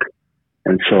book.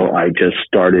 And so I just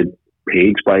started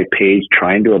page by page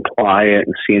trying to apply it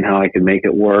and seeing how I could make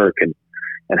it work and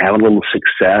have a little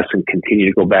success and continue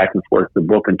to go back and forth the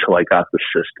book until I got the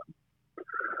system,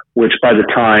 which by the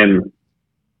time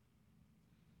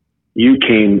you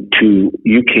came to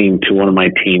one of my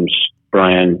teams,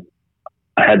 Brian,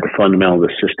 I had the fundamental of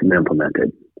the system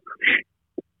implemented.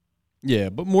 Yeah,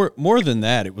 but more than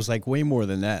that, it was like way more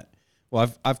than that. Well,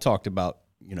 I've talked about,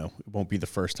 it won't be the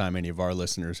first time any of our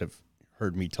listeners have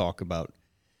heard me talk about,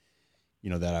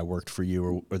 that I worked for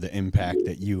you or the impact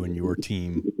that you and your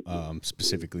team,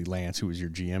 specifically Lance, who was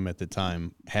your GM at the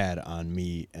time, had on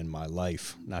me and my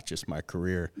life, not just my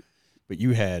career. But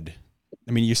you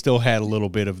still had a little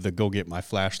bit of the go get my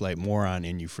flashlight moron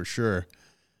in you for sure.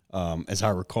 As I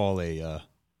recall, that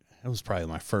was probably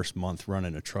my first month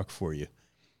running a truck for you.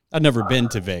 I'd never been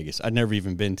to Vegas. I'd never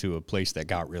even been to a place that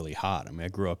got really hot. I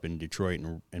grew up in Detroit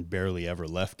and barely ever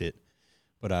left it.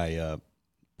 But I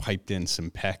piped in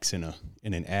some PEX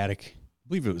in an attic. I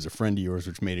believe it was a friend of yours,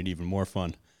 which made it even more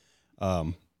fun.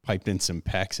 Piped in some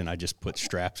PEX, and I just put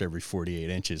straps every 48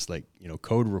 inches like,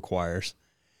 code requires.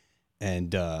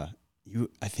 And I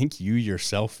think you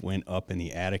yourself went up in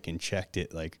the attic and checked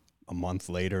it like a month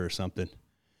later or something.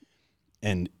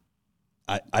 And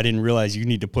I didn't realize you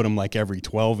need to put them like every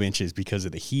 12 inches because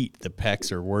of the heat. The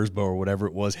PEX or Wurzbo or whatever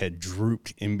it was had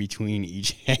drooped in between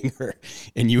each hanger.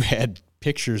 And you had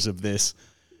pictures of this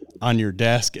on your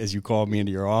desk as you called me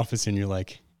into your office, and you're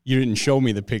like, you didn't show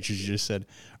me the pictures. You just said,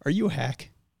 "Are you a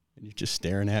hack?" And you're just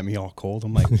staring at me all cold.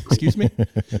 I'm like, "Excuse me?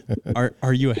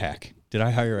 Are you a hack? Did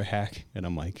I hire a hack?" And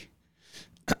I'm like,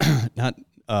 not,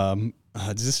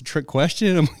 is this a trick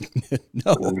question? I'm like,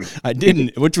 no, I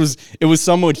didn't, it was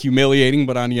somewhat humiliating,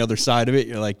 but on the other side of it,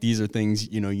 you're like, these are things,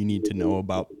 you need to know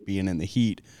about being in the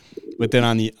heat. But then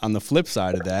on the flip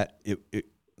side of that, it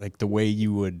like the way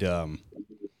you would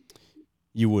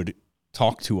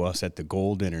talk to us at the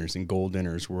goal dinners, and goal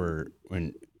dinners were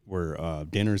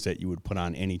dinners that you would put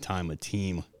on any time a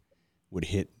team would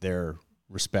hit their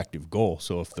respective goal.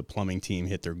 So if the plumbing team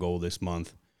hit their goal this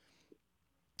month,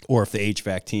 or if the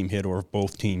HVAC team hit, or if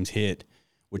both teams hit,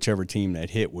 whichever team that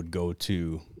hit would go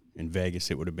to, in Vegas,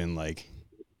 it would have been like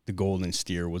the Golden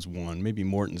Steer was one, maybe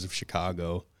Morton's of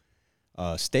Chicago,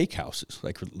 steakhouses,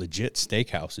 like legit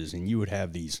steakhouses. And you would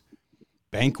have these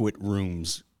banquet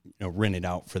rooms, rented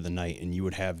out for the night. And you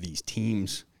would have these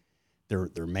teams, their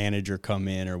manager come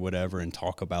in or whatever and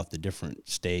talk about the different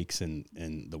steaks and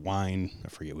the wine. I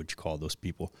forget what you call those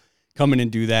people. Come in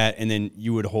and do that, and then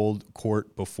you would hold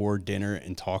court before dinner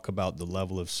and talk about the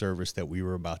level of service that we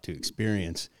were about to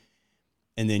experience,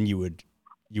 and then you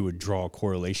would draw a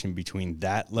correlation between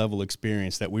that level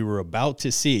experience that we were about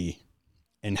to see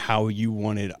and how you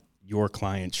wanted your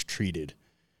clients treated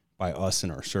by us in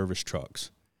our service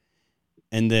trucks.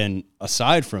 And then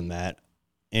aside from that,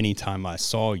 anytime I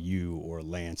saw you or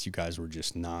Lance, you guys were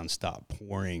just nonstop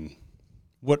pouring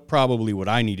what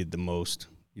I needed the most,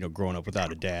 growing up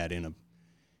without a dad in a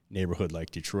neighborhood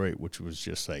like Detroit, which was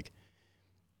just like,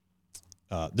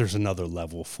 there's another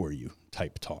level for you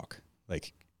type talk.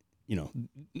 Like,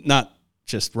 not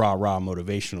just rah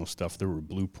motivational stuff. There were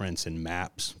blueprints and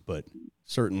maps, but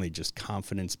certainly just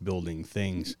confidence building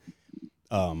things.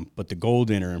 But the goal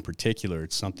dinner in particular,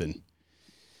 it's something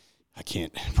I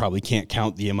probably can't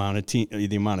count the amount of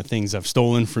things I've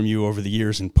stolen from you over the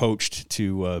years and poached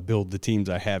to build the teams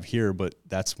I have here. But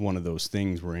that's one of those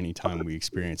things where anytime we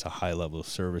experience a high level of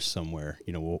service somewhere,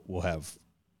 we'll have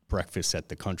breakfast at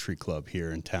the country club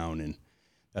here in town. And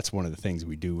that's one of the things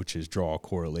we do, which is draw a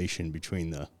correlation between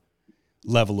the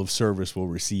level of service we'll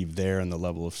receive there and the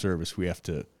level of service we have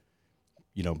to,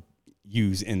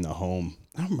 use in the home.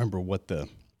 I don't remember what the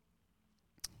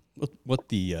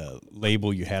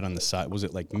label you had on the side. Was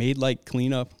it like Made Like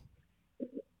Cleanup?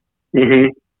 Mm-hmm.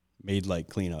 Made Like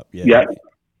Cleanup. Yeah. Yeah.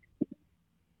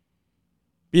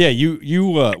 Yeah.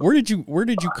 You where did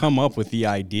you come up with the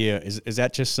idea? Is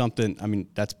that just something,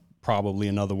 that's probably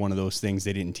another one of those things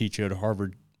they didn't teach you at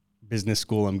Harvard Business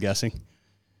School, I'm guessing.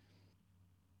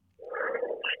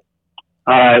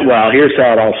 All right. Well, here's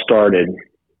how it all started.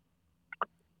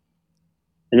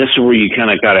 And this is where you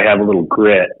kind of got to have a little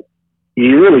grit.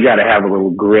 You really got to have a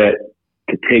little grit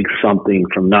to take something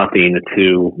from nothing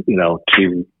to,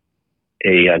 to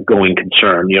a going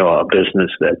concern, a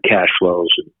business that cash flows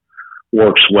and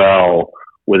works well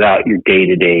without your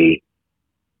day-to-day,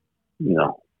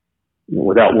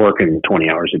 without working 20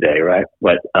 hours a day, right?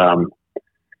 But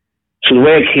so the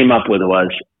way I came up with it was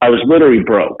I was literally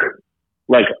broke.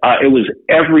 Like it was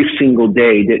every single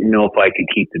day, didn't know if I could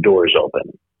keep the doors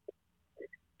open.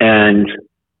 And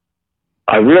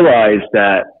I realized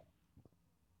that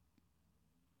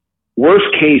worst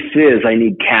case is I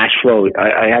need cash flow.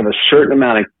 I have a certain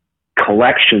amount of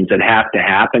collections that have to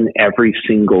happen every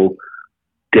single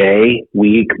day,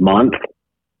 week, month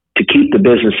to keep the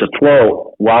business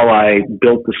afloat while I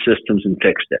built the systems and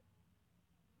fixed it.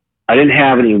 I didn't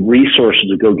have any resources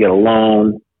to go get a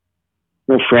loan,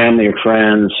 no family or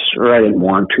friends, or I didn't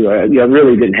want to. I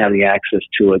really didn't have the access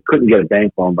to it. Couldn't get a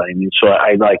bank loan by any means. So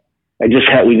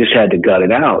we just had to gut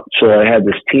it out. So I had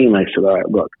this team. I said, all right,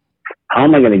 look, how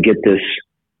am I going to get this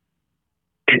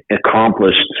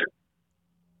accomplished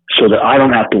so that I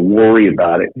don't have to worry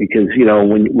about it? Because,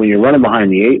 when you're running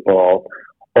behind the eight ball,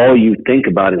 all you think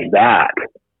about is that,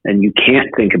 and you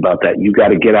can't think about that. You got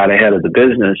to get out ahead of the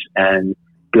business and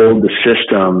build the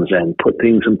systems and put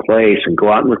things in place and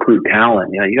go out and recruit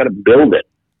talent. You got to build it.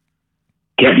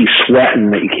 Can't be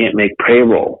sweating that you can't make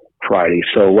payroll Friday.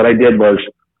 So what I did was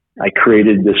I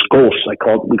created this goal. We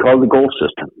called it the goal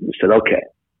system. We said, okay,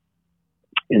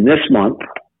 in this month,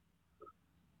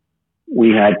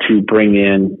 we had to bring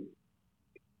in,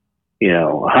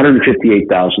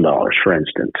 $158,000, for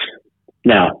instance.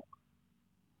 Now,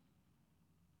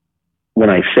 when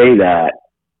I say that,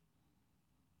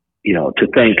 to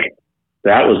think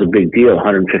that was a big deal,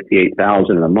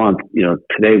 158,000 in a month.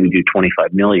 Today we do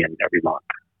 25 million every month,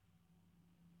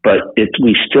 but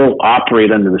we still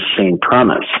operate under the same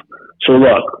premise. So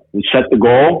look, we set the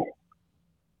goal.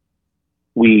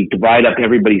 We divide up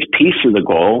everybody's piece of the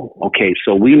goal. Okay.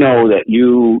 So we know that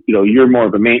you're more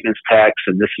of a maintenance tech,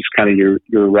 and this is kind of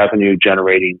your revenue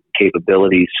generating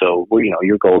capability. So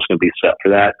your goal is going to be set for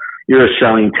that. You're a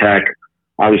selling tech.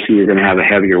 Obviously, you're going to have a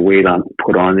heavier weight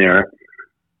put on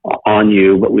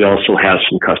you, but we also have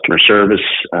some customer service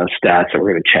stats that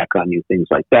we're going to check on you, things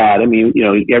like that. I mean,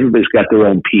 everybody's got their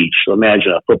own piece. So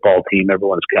imagine a football team;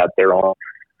 everyone's got their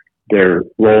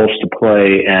roles to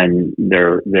play and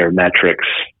their metrics,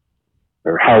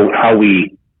 or how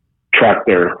we track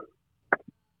their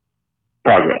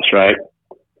progress, right?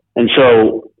 And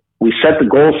so we set the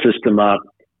goal system up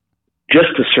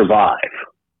just to survive.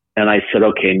 And I said,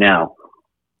 okay, now,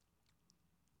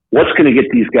 what's going to get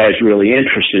these guys really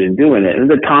interested in doing it? And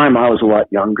at the time, I was a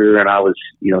lot younger, and I was,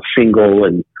 single,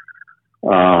 and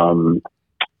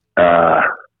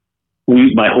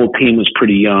my whole team was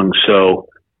pretty young. So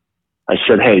I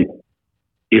said, hey,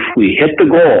 if we hit the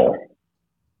goal,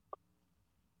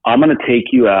 I'm going to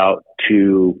take you out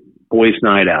to Boys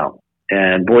Night Out.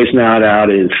 And Boys Night Out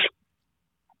is,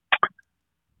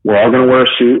 we're all going to wear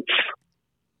suits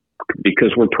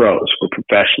because we're pros, we're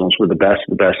professionals, we're the best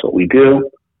of the best at what we do.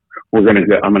 I'm going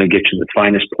to get you the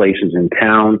finest places in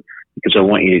town because I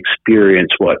want you to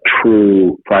experience what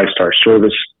true 5-star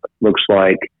service looks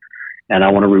like. And I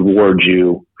want to reward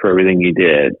you for everything you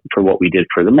did, for what we did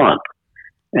for the month.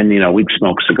 And, we'd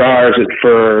smoke cigars at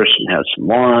first and have some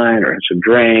wine or some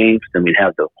drinks. Then we'd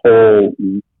have the whole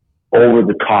over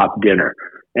the top dinner.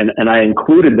 And I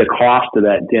included the cost of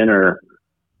that dinner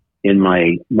in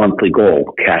my monthly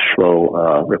goal, cash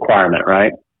flow requirement,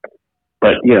 right?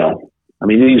 But,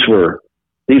 these were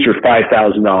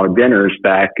 $5,000 dinners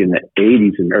back in the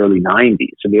 80s and early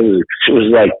 90s. I mean, it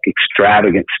was like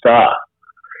extravagant stuff.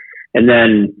 And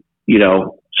then,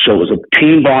 so it was a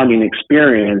team bonding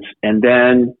experience. And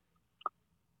then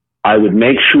I would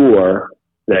make sure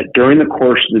that during the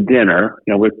course of the dinner,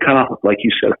 we're kind of, like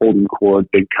you said, holding court,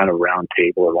 big kind of round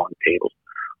table or long tables.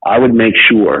 I would make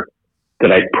sure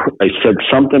that I said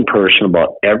something personal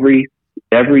about every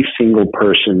single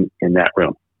person in that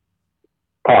room.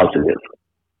 Positive.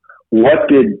 What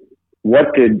did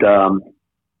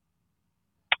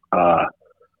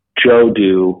Joe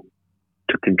do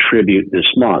to contribute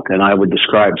this month? And I would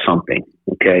describe something.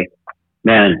 Okay,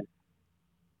 man,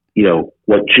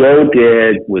 what Joe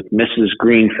did with Mrs.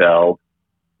 Greenfeld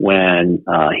when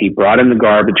he brought in the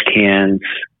garbage cans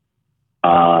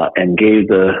and gave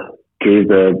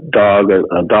the dog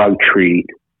a dog treat.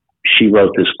 She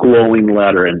wrote this glowing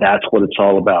letter, and that's what it's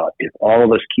all about. If all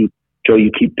of us Joe,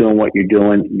 you keep doing what you're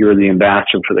doing. You're the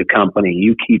ambassador for the company.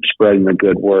 You keep spreading the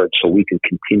good word so we can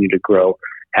continue to grow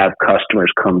have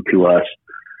customers come to us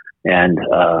and,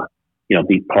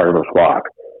 be part of a flock.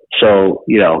 So,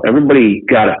 everybody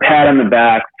got a pat on the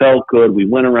back, felt good. We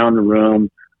went around the room,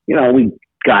 we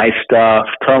guy stuff,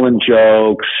 telling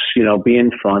jokes,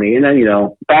 being funny. And then,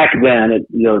 back then,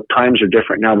 times are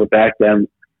different now, but back then,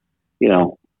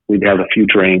 we'd have a few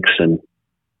drinks and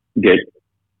get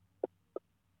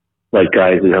like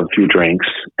guys would have a few drinks.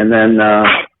 And then,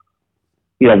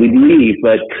 we'd leave,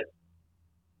 but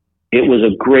it was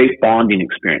a great bonding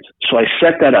experience. So I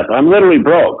set that up. I'm literally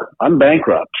broke. I'm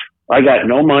bankrupt. I got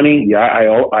no money. Yeah, I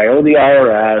owe the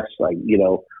IRS.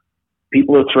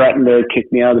 People have threatened to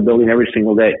kick me out of the building every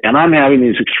single day. And I'm having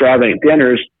these extravagant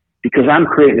dinners because I'm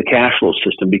creating a cash flow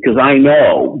system, because I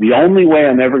know the only way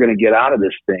I'm ever going to get out of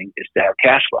this thing is to have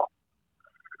cash flow.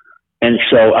 And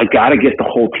so I got to get the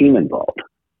whole team involved.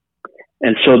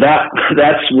 And so that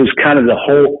was kind of the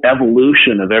whole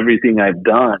evolution of everything I've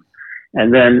done.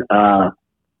 And then,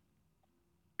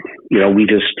 we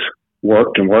just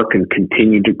worked and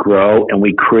continued to grow, and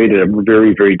we created a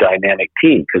very, very dynamic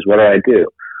team. Because what did I do?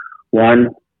 One,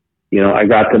 I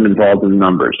got them involved in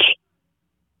numbers.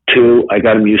 Two, I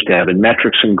got them used to having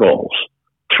metrics and goals.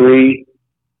 Three,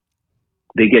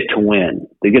 they get to win.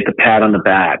 They get the pat on the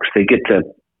backs. They get to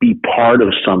be part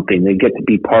of something. They get to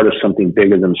be part of something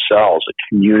bigger themselves, a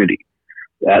community.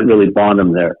 That really bonded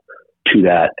them there to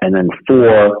that. And then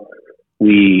four,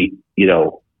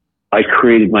 I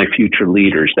created my future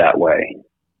leaders that way.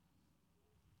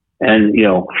 And,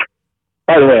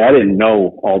 by the way, I didn't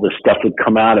know all this stuff would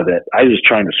come out of it. I was just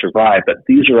trying to survive, but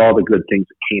these are all the good things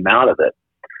that came out of it.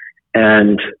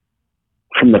 And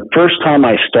from the first time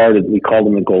I started, we called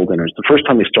them the Goal Dinners. The first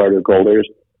time we started the Goal Dinners,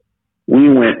 we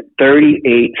went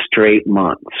 38 straight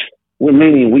months.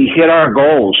 Meaning we hit our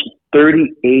goals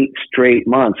 38 straight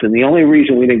months. And the only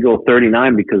reason we didn't go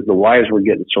 39 because the wives were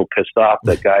getting so pissed off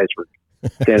that guys were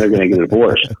saying they're going to get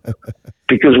divorced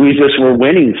because we just were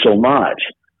winning so much.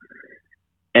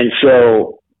 And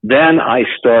so then I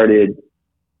started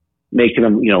making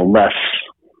them, less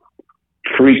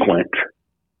frequent,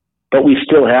 but we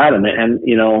still had them. And,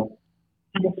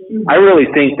 I really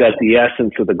think that the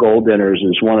essence of the Goal Dinners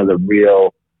is one of the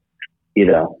real,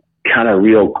 kind of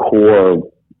real core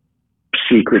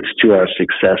secrets to our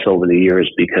success over the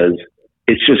years, because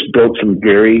it's just built some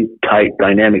very tight,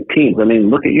 dynamic teams. I mean,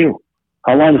 look at you.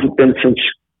 How long has it been since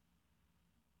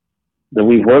that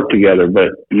we've worked together? But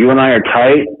you and I are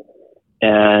tight,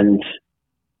 and,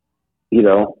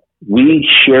 we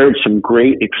shared some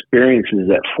great experiences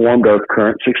that formed our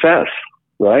current success,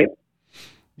 right?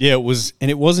 Yeah, it was,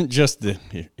 and it wasn't just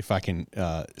if I can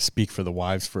speak for the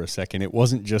wives for a second, it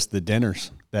wasn't just the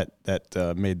dinners that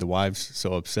made the wives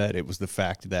so upset. It was the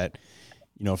fact that,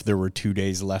 if there were 2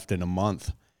 days left in a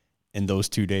month and those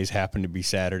 2 days happened to be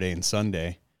Saturday and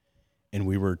Sunday, and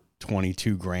we were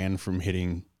 $22,000 from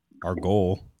hitting our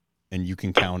goal, and you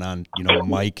can count on,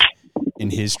 Mike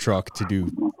in his truck to do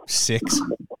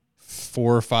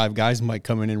 4 or 5 guys might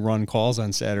come in and run calls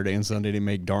on Saturday and Sunday to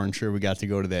make darn sure we got to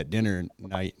go to that dinner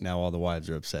night. Now all the wives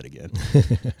are upset again.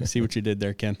 See what you did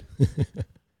there, Ken?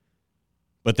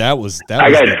 But that was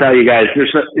I got to tell you guys,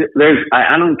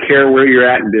 I don't care where you're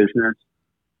at in business.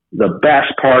 The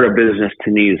best part of business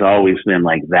to me has always been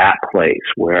like that place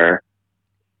where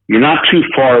you're not too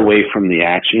far away from the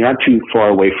action. You're not too far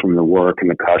away from the work and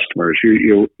the customers.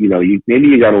 Maybe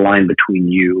you got a line between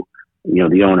you,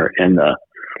 the owner and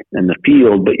the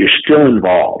field, but you're still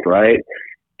involved, right?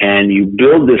 And you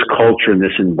build this culture and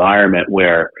this environment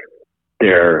where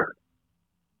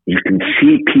you can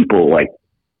see people like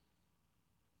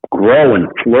grow and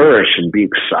flourish and be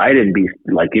excited and be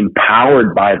like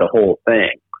empowered by the whole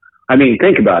thing. I mean,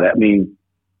 think about it. I mean,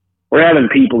 we're having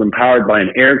people empowered by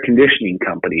an air conditioning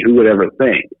company. Who would ever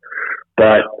think?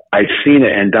 But I've seen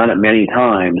it and done it many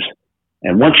times.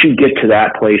 And once you get to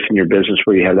that place in your business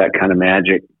where you have that kind of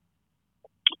magic,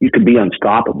 you can be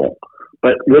unstoppable.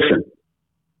 But listen,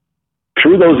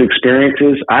 through those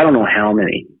experiences, I don't know how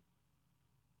many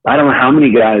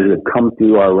guys have come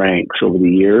through our ranks over the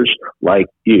years, like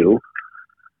you,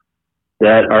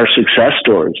 that are success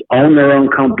stories, own their own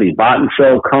company, bought and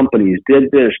sold companies, did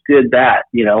this, did that.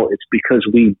 It's because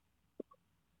we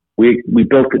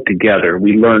built it together.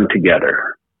 We learned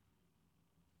together.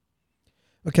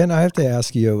 Okay, and I have to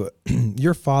ask you,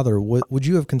 your father, would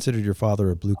you have considered your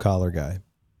father a blue collar guy?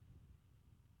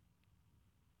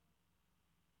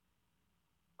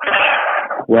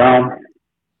 Well,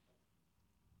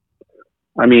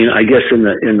 I mean, I guess in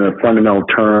the fundamental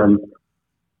term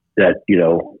that,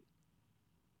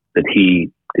 that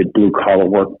he did blue collar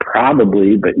work,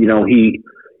 probably, but he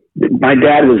my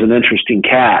dad was an interesting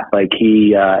cat. Like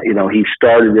he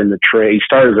started in the trade. He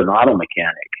started as an auto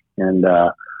mechanic and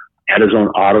had his own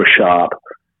auto shop,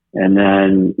 and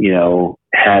then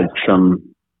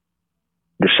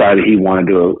decided he wanted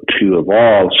to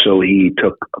evolve. So he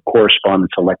took a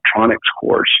correspondence electronics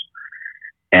course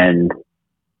and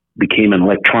became an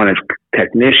electronics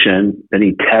technician. Then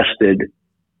he tested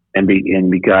and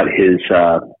got his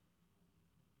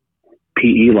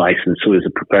PE license, so he was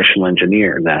a professional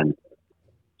engineer then.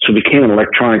 So became an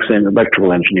electronics and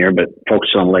electrical engineer, but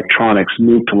focused on electronics,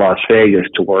 moved to Las Vegas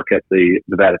to work at the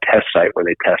Nevada test site where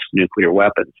they test nuclear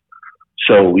weapons.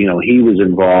 So, he was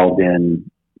involved in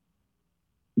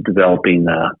developing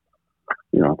the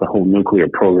whole nuclear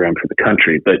program for the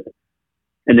country.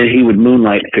 And then he would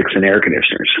moonlight fixing air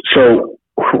conditioners. So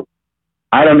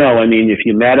I don't know. I mean, if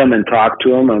you met him and talked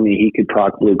to him, he could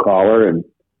talk blue collar and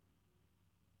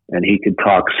he could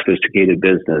talk sophisticated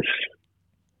business.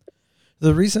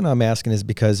 The reason I'm asking is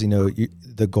because,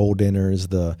 the gold dinners,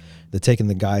 the taking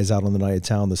the guys out on the night of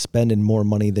town, the spending more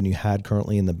money than you had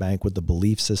currently in the bank with the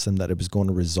belief system that it was going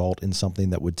to result in something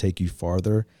that would take you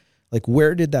farther. Like,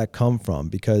 where did that come from?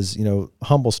 Because,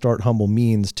 humble start, humble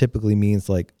typically means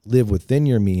like live within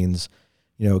your means.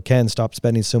 Ken, stop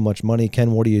spending so much money.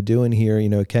 Ken, what are you doing here?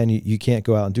 Ken, you can't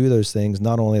go out and do those things.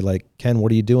 Not only like, Ken,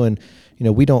 what are you doing?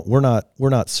 We're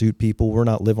not suit people. We're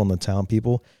not live on the town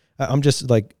people. I'm just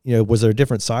like, was there a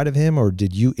different side of him, or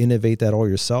did you innovate that all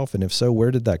yourself? And if so, where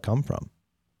did that come from?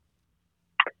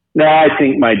 No, I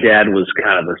think my dad was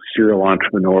kind of a serial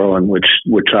entrepreneur, in which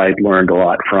I learned a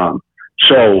lot from.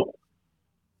 So,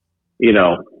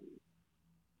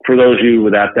 for those of you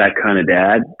without that kind of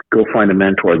dad, go find a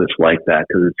mentor that's like that,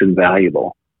 because it's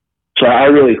invaluable. So I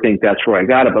really think that's where I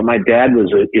got it. But my dad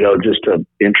was just an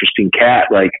interesting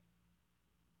cat. Like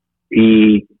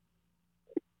he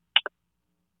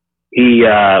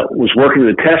was working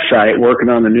at the test site, working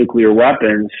on the nuclear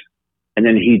weapons, and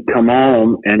then he'd come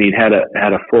home and he'd had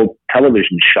a full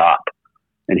television shop,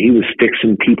 and he was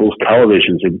fixing people's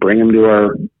televisions. He'd bring them to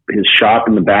his shop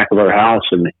in the back of our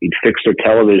house, and he'd fix their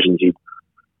televisions.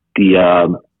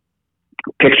 The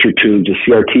picture tubes, the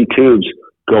CRT tubes,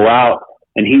 go out,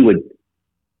 and he would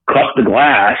cut the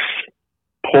glass,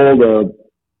 pull the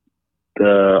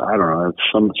I don't know,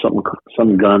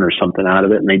 some gun or something out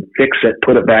of it, and they'd fix it,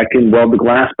 put it back in, weld the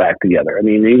glass back together. I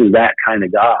mean, he was that kind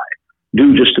of guy.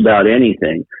 Do just about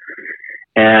anything,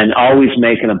 and always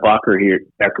making a buck or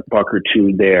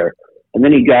two there. And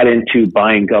then he got into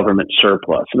buying government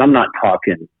surplus, and I'm not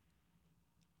talking,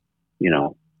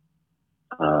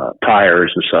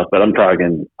 tires and stuff, but I'm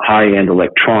talking high-end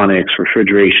electronics,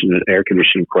 refrigeration and air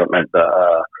conditioning equipment,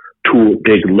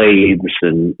 big lathes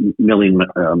and milling,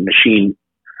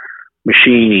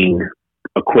 machining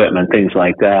equipment, things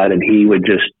like that. And he would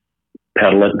just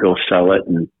peddle it and go sell it.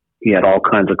 And he had all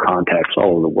kinds of contacts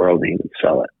all over the world, and he would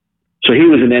sell it. So he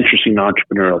was an interesting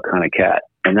entrepreneurial kind of cat.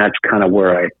 And that's kind of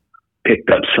where I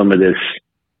picked up some of this,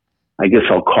 I guess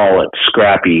I'll call it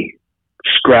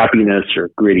scrappiness or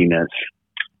grittiness.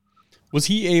 Was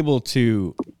he able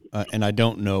to, and I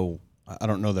don't know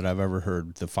that I've ever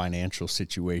heard the financial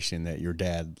situation that your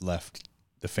dad left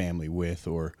the family with,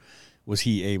 or was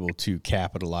he able to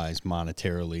capitalize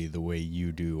monetarily the way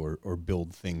you do, or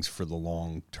build things for the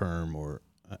long term? Or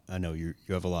I know you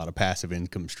have a lot of passive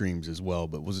income streams as well,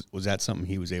 but was that something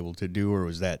he was able to do, or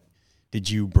did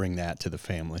you bring that to the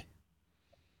family?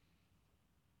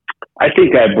 I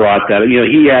think I brought that. We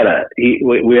had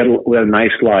a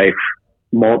nice life,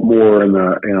 more in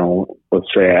the,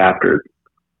 let's say after,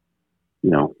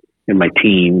 in my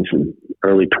teens and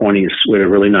early 20s, we had a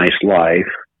really nice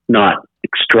life, not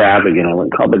extravagant, I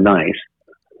wouldn't call it nice.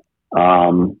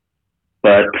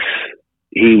 But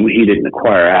he didn't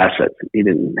acquire assets. He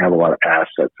didn't have a lot of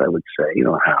assets, I would say,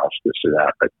 a house, this or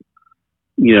that. But,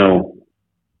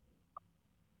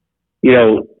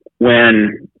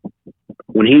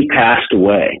 when he passed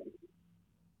away,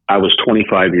 I was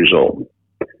 25 years old.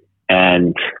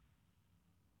 And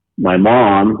my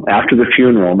mom, after the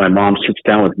funeral, my mom sits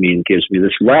down with me and gives me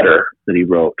this letter that he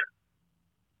wrote.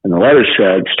 And the letter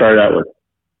started out with,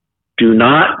 "Do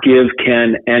not give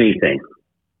Ken anything.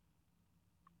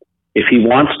 If he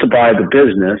wants to buy the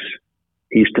business,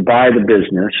 he's to buy the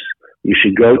business. You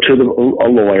should go to a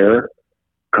lawyer,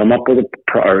 come up with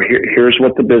here's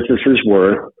what the business is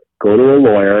worth. Go to a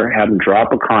lawyer, have him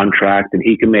drop a contract, and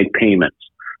he can make payments.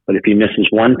 But if he misses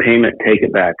one payment, take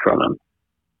it back from him."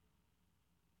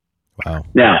 Wow.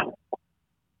 Now,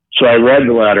 so I read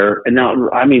the letter, and now,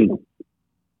 I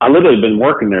literally been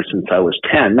working there since I was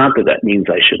 10. Not that means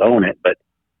I should own it, but,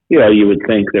 you would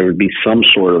think there would be some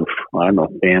sort of,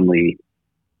 family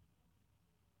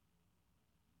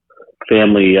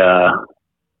family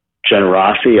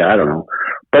generosity. I don't know.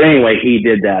 But anyway, he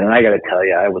did that. And I got to tell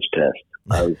you, I was pissed.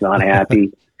 I was not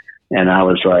happy. And I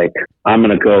was like, I'm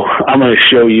going to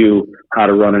show you how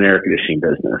to run an air conditioning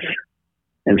business.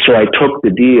 And so I took the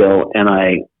deal, and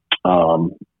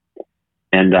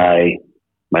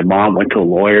my mom went to a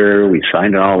lawyer. We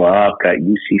signed it all up, got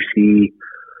UCC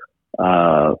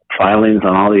filings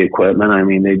on all the equipment. I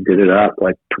mean, they did it up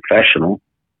like professional.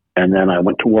 And then I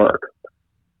went to work.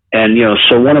 And,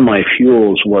 so one of my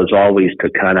fuels was always to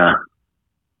kind of,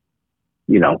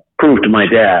 prove to my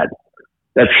dad.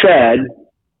 That said,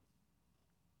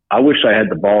 I wish I had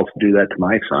the balls to do that to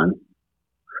my son.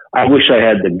 I wish I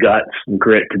had the guts and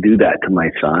grit to do that to my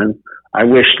son. I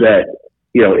wish that,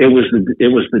 it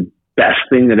was the best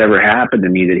thing that ever happened to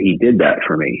me that he did that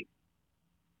for me.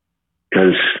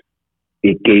 Because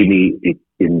it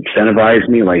incentivized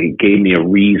me, like it gave me a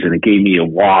reason, it gave me a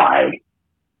why.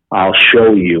 I'll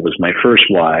show you was my first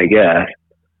why, I guess.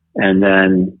 And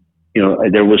then,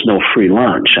 there was no free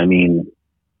lunch. I mean,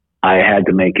 I had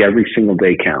to make every single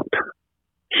day count.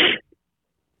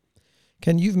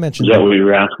 Ken, you've mentioned... Is that what you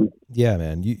were asking? Yeah,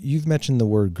 man. You've mentioned the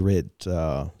word grit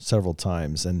several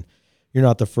times, and you're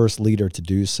not the first leader to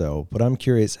do so. But I'm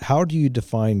curious, how do you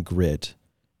define grit?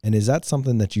 And is that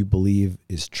something that you believe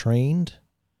is trained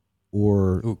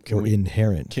or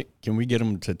inherent? Can we get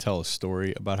him to tell a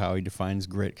story about how he defines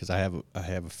grit? Because I have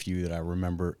a few that I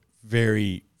remember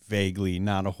very vaguely,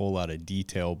 not a whole lot of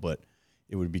detail, but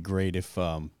it would be great if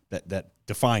that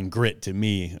define grit to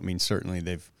me. I mean, certainly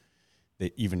they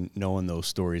even knowing those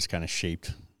stories kind of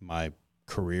shaped my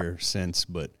career since.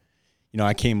 But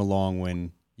I came along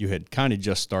when you had kind of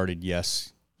just started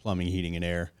Yes Plumbing, Heating, and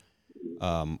Air,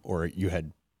 or you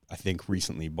had, I think,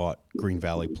 recently bought Green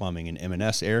Valley Plumbing and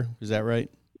M&S Air. Is that right?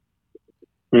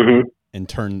 Mm-hmm.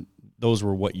 And those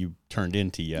were what you turned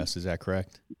into Yes. Is that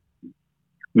correct?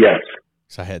 Yes.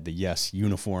 So I had the Yes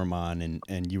uniform on,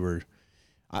 and you were,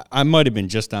 I might have been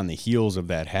just on the heels of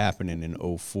that happening in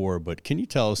 2004, but can you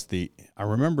tell us I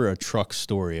remember a truck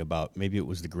story about, maybe it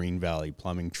was the Green Valley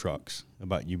Plumbing trucks,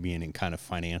 about you being in kind of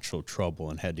financial trouble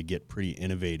and had to get pretty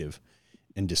innovative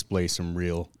and display some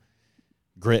real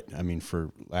grit. I mean,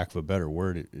 for lack of a better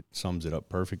word, it sums it up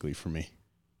perfectly for me.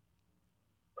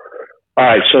 All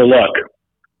right, so look,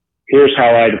 here's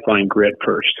how I define grit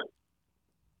first.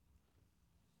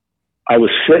 I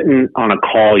was sitting on a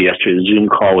call yesterday, a Zoom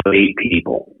call with 8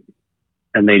 people,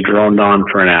 and they droned on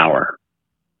for an hour.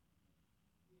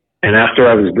 And after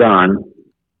I was done,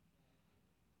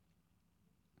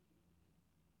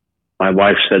 my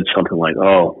wife said something like,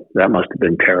 "Oh, that must have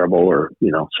been terrible," or,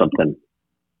 something,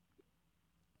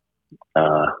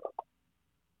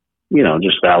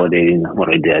 just validating what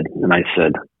I did. And I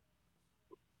said,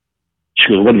 she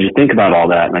goes, "What did you think about all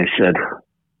that?" And I said,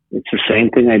 "It's the same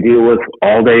thing I deal with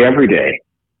all day, every day.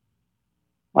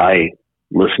 I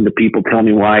listen to people tell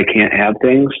me why I can't have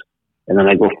things, and then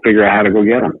I go figure out how to go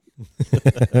get them."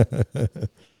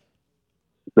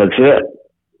 That's it.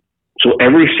 So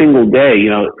every single day,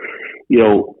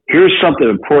 here's something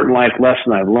important life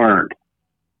lesson I've learned.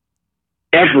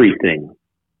 Everything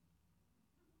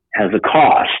has a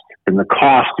cost, and the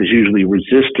cost is usually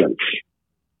resistance.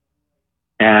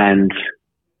 And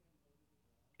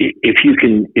if you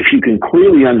can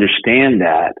clearly understand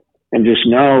that, and just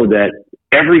know that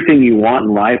everything you want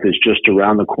in life is just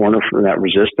around the corner from that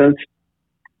resistance,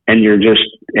 and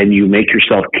you make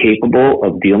yourself capable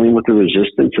of dealing with the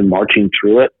resistance and marching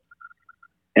through it,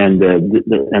 and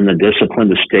the discipline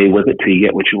to stay with it till you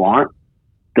get what you want,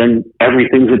 then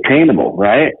everything's attainable,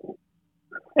 right?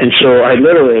 And so I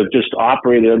literally have just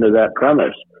operated under that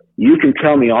premise. You can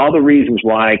tell me all the reasons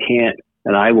why I can't,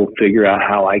 and I will figure out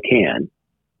how I can.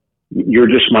 You're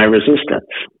just my resistance.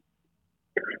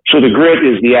 So the grit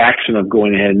is the action of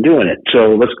going ahead and doing it.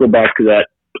 So let's go back to that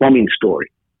plumbing story.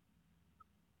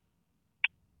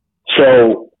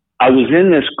 So I was in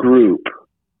this group.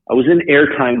 I was in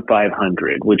Airtime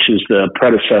 500, which is the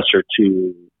predecessor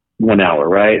to 1 Hour,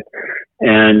 right?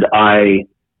 And I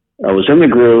was in the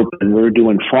group, and we were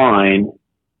doing fine.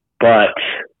 But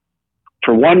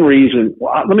for one reason,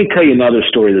 let me tell you another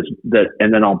story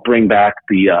and then I'll bring back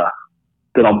the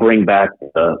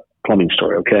plumbing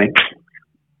story, okay?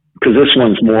 Because this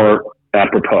one's more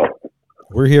apropos.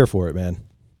 We're here for it, man.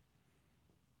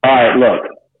 All right, look.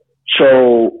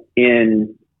 So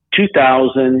in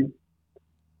 2000,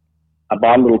 I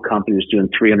bought a little company that was doing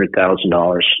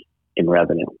 $300,000 in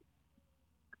revenue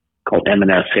called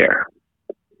M&S Air.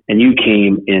 And you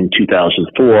came in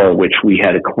 2004, which we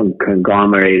had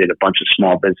conglomerated a bunch of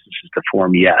small businesses to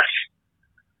form Yes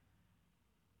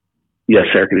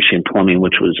Air Conditioning Plumbing,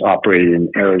 which was operated in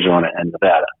Arizona and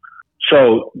Nevada.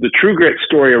 So the True Grit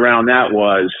story around that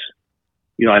was,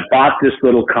 I bought this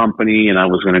little company and I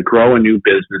was going to grow a new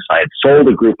business. I had sold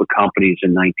a group of companies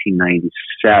in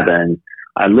 1997.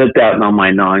 I lived out on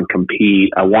my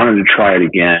non-compete. I wanted to try it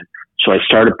again. So I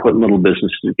started putting little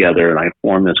businesses together and I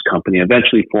formed this company. I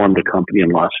eventually formed a company in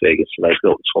Las Vegas that I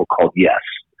built called Yes,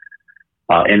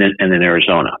 and in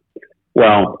Arizona.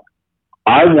 Well,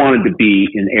 I wanted to be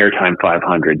in Airtime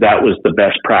 500. That was the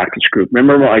best practice group.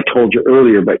 Remember what I told you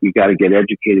earlier, but you got to get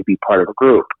educated, be part of a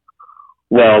group.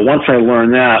 Well, once I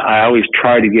learned that, I always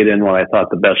tried to get in what I thought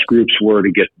the best groups were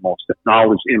to get the most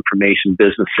knowledge, information,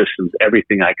 business systems,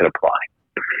 everything I could apply.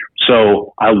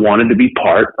 So I wanted to be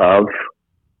part of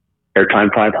Airtime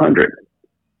 500.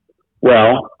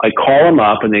 Well, I call them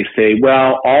up and they say,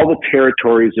 well, all the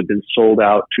territories have been sold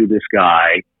out to this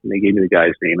guy. And they gave me the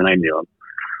guy's name and I knew him.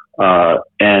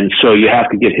 And so you have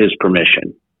to get his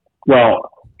permission. Well,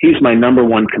 he's my number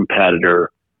one competitor.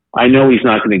 I know he's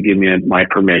not going to give me my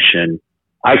permission.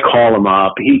 I call him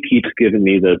up. He keeps giving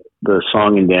me the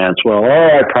song and dance. Well,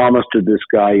 I promised to this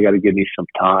guy, you got to give me some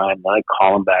time. And I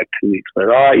call him back 2 weeks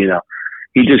later.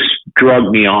 He just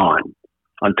drugged me on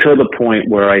until the point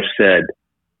where I said,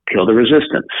 kill the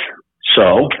resistance.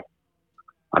 So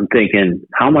I'm thinking,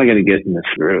 how am I going to get in this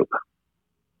group?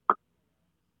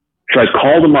 So I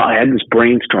called him up. I had this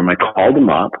brainstorm. I called him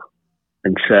up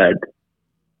and said,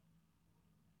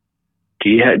 do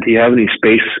you have any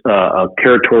space,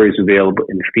 territories available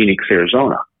in Phoenix,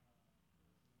 Arizona?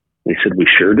 They said, we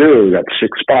sure do. We got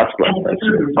 6 spots left. I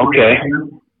said, okay.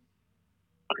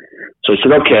 So I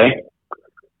said, okay.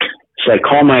 So I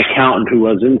called my accountant who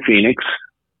was in Phoenix.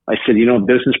 I said,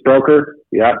 business broker?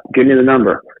 Yeah, give me the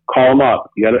number. Call him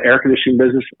up. You got an air conditioning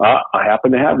business? I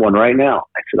happen to have one right now.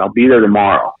 I said, I'll be there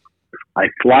tomorrow. I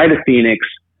fly to Phoenix.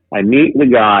 I meet the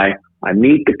guy. I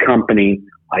meet the company.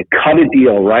 I cut a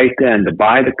deal right then to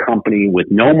buy the company with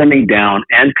no money down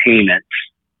and payments.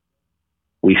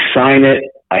 We sign it.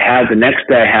 The next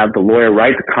day I have the lawyer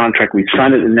write the contract. We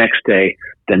sign it the next day.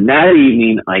 Then that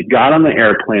evening I got on the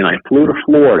airplane. I flew to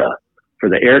Florida for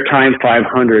the Airtime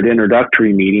 500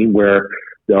 introductory meeting where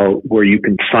you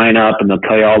can sign up and they'll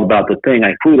tell you all about the thing.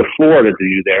 I flew to Florida to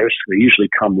do theirs. They usually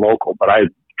come local, but I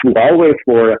flew all the way to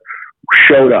Florida,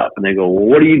 showed up, and they go, well,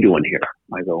 what are you doing here?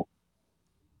 I go,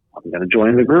 I'm going to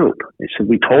join the group. They said,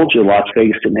 we told you Las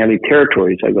Vegas didn't have any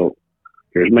territories. I go,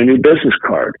 here's my new business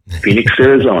card, Phoenix,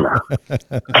 Arizona.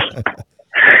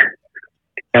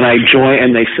 And I joined,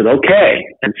 and they said, okay.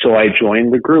 And so I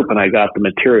joined the group and I got the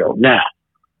material. Now,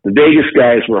 the Vegas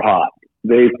guys were hot.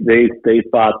 They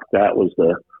thought that was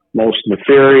the most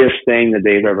nefarious thing that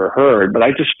they've ever heard, but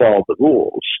I just followed the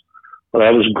rules. But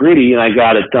I was gritty and I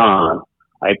got it done.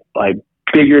 I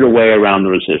figured a way around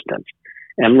the resistance.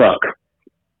 And look,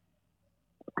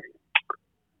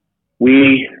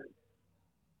 we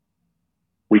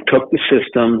took the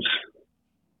systems.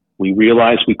 We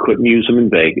realized we couldn't use them in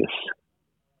Vegas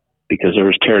because there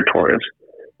was territories,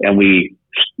 and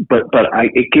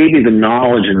it gave me the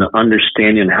knowledge and the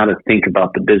understanding how to think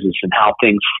about the business and how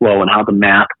things flow and how the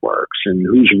math works and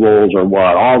whose roles are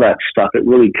what, all that stuff. It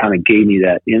really kind of gave me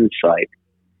that insight.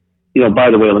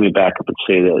 By the way, let me back up and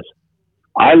say this.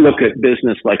 I look at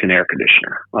business like an air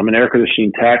conditioner. I'm an air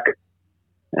conditioning tech,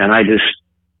 and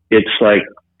it's like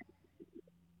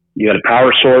you got a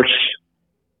power source,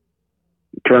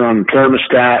 you turn on the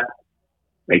thermostat,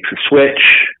 makes a switch,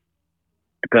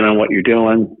 depending on what you're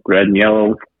doing, red and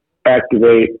yellow,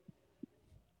 activate,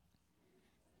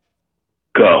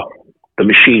 go. The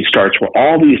machine starts where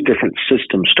all these different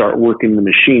systems start working the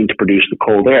machine to produce the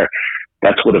cold air.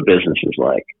 That's what a business is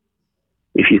like.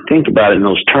 If you think about it in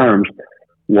those terms,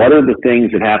 what are the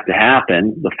things that have to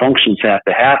happen? The functions have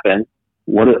to happen.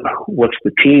 What's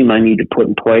the team I need to put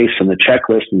in place and the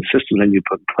checklist and systems I need to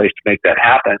put in place to make that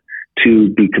happen, to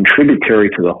be contributory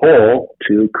to the whole,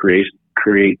 to create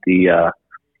the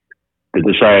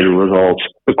desired results,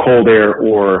 the cold air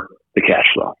or the cash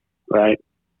flow, right?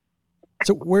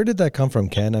 So where did that come from,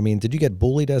 Ken? I mean, did you get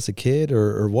bullied as a kid,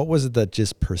 or what was it that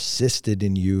just persisted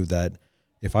in you that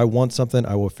if I want something,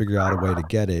 I will figure out a way to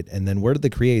get it? And then where did the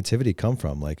creativity come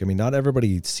from? Like, I mean, not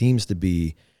everybody seems to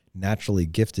be naturally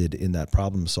gifted in that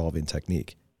problem-solving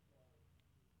technique.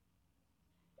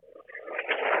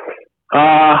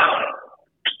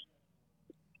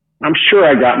 I'm sure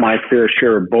I got my fair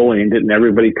share of bullying. Didn't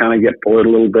everybody kind of get bullied a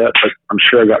little bit? But I'm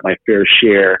sure I got my fair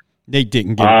share. Nate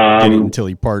didn't get it until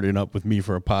he partnered up with me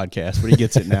for a podcast, but he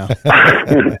gets it now.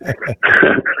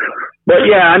 But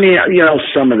yeah, I mean,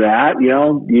 some of that,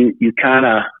 you kind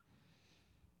of,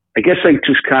 I guess I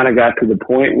just kind of got to the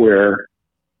point where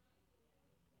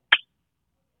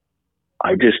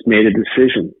I just made a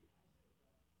decision.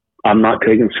 I'm not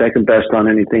taking second best on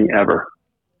anything ever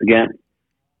again.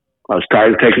 I was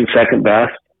tired of taking second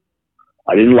best.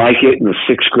 I didn't like it in the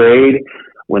 6th grade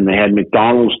when they had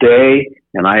McDonald's Day,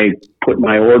 and I put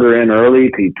my order in early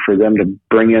for them to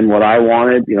bring in what I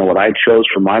wanted, what I chose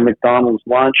for my McDonald's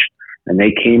lunch. And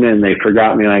they came in, they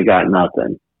forgot me, and I got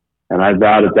nothing. And I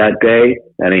vowed at that day,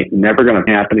 that ain't never going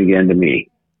to happen again to me.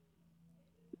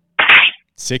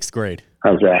 6th grade.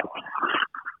 How's that?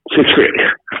 6th grade.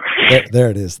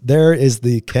 There it is. There is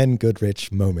the Ken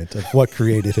Goodrich moment of what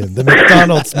created him. The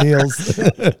McDonald's meals.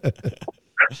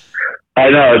 I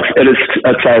know.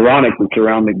 It's ironic it's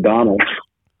around McDonald's.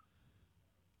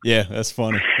 Yeah, that's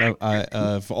funny.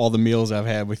 For all the meals I've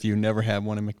had with you, never had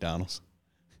one at McDonald's.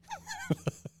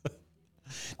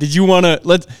 Did you want to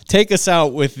let's take us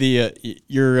out with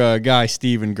your guy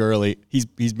Stephen Gurley? He's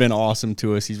been awesome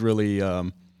to us. He's really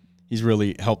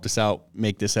helped us out,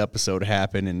 make this episode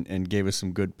happen, and gave us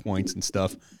some good points and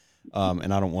stuff.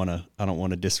 And I don't want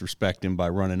to disrespect him by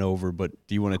running over, but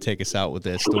do you want to take us out with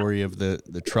that story of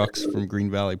the trucks from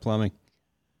Green Valley Plumbing?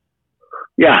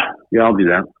 Yeah, I'll do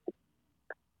that.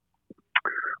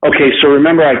 Okay, so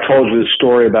remember I told you the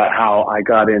story about how I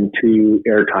got into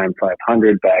Airtime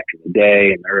 500 back in the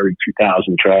day, in the early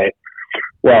 2000s, right?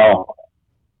 Well,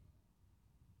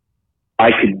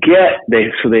 I could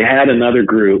they had another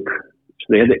group. So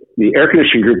they had the air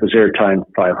conditioning group was Airtime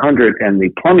 500, and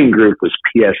the plumbing group was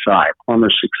PSI,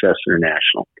 Plumber Success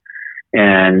International.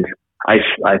 And I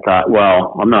thought,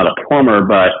 well, I'm not a plumber,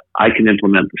 but I can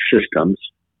implement the systems.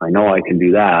 I know I can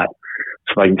do that.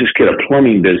 So I can just get a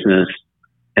plumbing business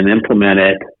and implement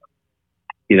it,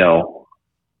 then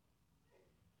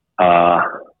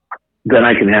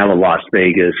I can have a Las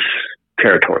Vegas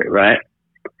territory, right?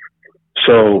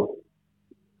 So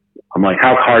I'm like,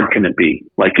 how hard can it be?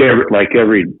 Like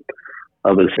every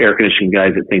of us air conditioning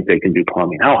guys that think they can do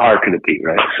plumbing, how hard could it be,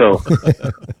 right? So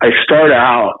I start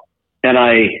out and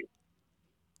I'm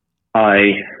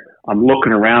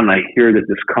looking around and I hear that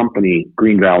this company,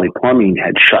 Green Valley Plumbing,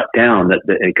 had shut down, that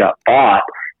it got bought.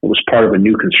 It was part of a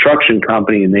new construction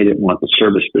company, and they didn't want the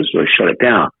service business, so they shut it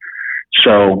down.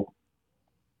 So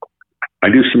I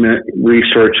do some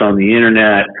research on the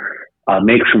internet,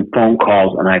 make some phone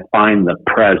calls, and I find the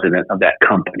president of that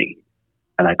company.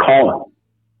 And I call him.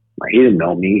 He didn't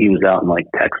know me. He was out in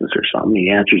Texas or something. He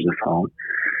answers the phone.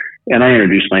 And I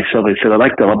introduced myself. I said, I'd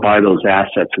like to buy those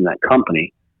assets in that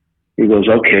company. He goes,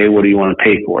 okay, what do you want to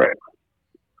pay for it?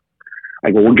 I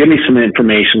go, well, give me some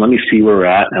information. Let me see where we're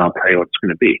at, and I'll tell you what it's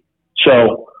going to be.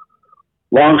 So,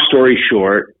 long story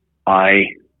short, I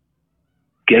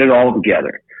get it all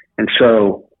together. And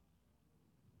so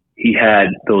he had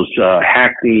those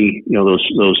Hackney, those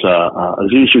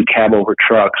Isuzu cab over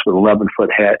trucks with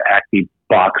 11-foot head Hackney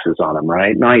boxes on them,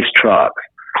 right? Nice trucks.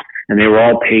 And they were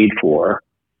all paid for.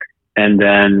 And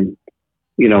then,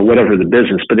 whatever the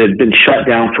business, but it had been shut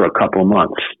down for a couple of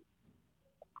months.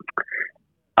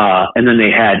 And then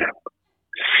they had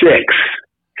 6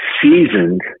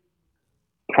 seasoned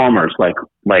plumbers, like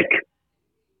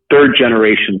 3rd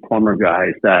generation plumber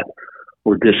guys that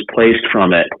were displaced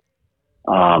from it.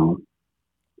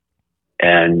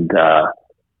 And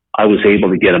I was able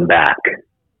to get them back.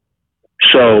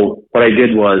 So what I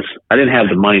did was I didn't have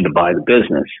the money to buy the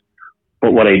business,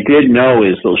 but what I did know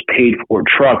is those paid for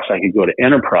trucks, I could go to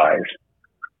Enterprise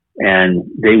and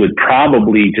they would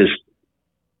probably just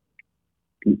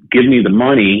give me the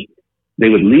money. They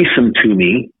would lease them to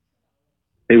me.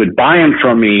 They would buy them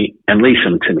from me and lease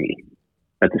them to me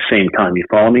at the same time. You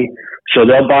follow me? So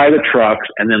they'll buy the trucks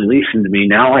and then lease them to me.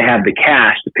 Now I have the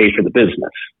cash to pay for the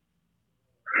business.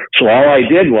 So all I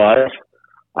did was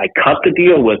I cut the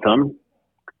deal with them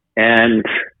and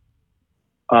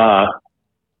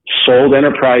sold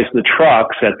Enterprise the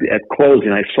trucks at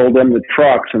closing. I sold them the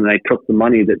trucks and I took the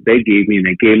money that they gave me and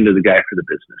they gave them to the guy for the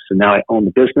business. And now I own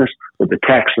the business with the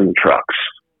techs and the trucks.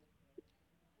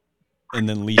 And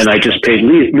then I just paid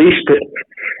lease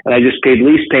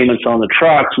payments on the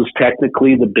trucks was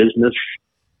technically the business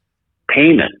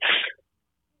payments.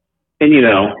 And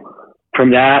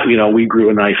from that, we grew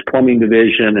a nice plumbing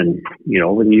division, and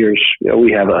over the years,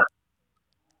 we have a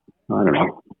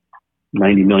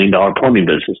 $90 million plumbing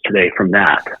business today from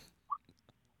that.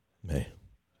 Man,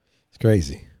 it's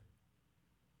crazy.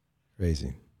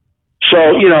 Crazy.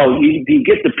 So, you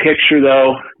get the picture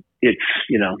though. It's,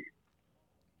 you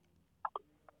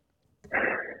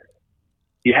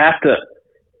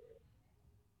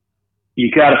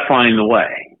got to find the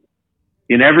way.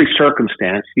 In every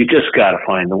circumstance, you just got to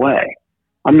find the way.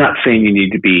 I'm not saying you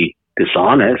need to be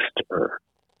dishonest or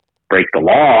break the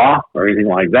law or anything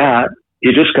like that.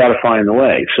 You just got to find the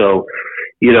way. So,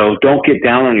 don't get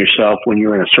down on yourself when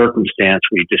you're in a circumstance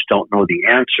where you just don't know the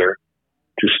answer.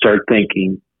 Just start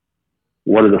thinking,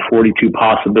 what are the 42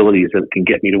 possibilities that can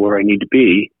get me to where I need to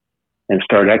be, and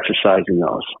start exercising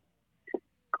those.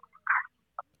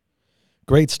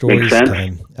 Great stories,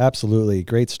 Ken. Absolutely.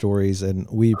 Great stories. And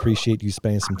we appreciate you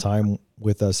spending some time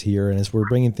with us here. And as we're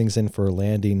bringing things in for a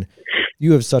landing,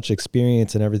 you have such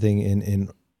experience and everything in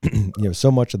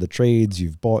so much of the trades.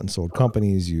 You've bought and sold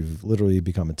companies. You've literally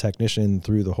become a technician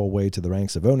through the whole way to the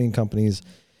ranks of owning companies.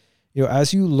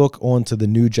 As you look onto the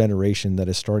new generation that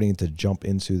is starting to jump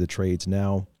into the trades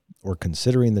now or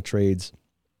considering the trades,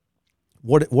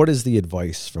 what is the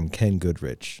advice from Ken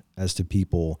Goodrich as to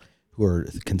people who are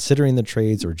considering the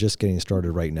trades or just getting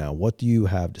started right now? What do you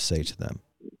have to say to them?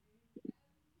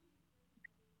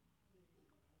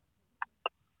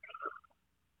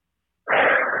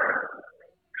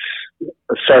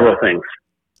 Several things.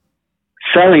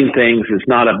 Selling things is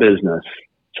not a business.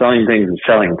 Selling things is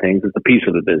selling things. It's a piece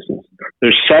of the business.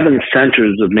 There's 7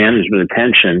 centers of management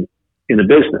attention in the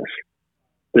business.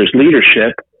 There's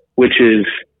leadership, which is,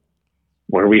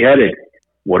 where are we headed?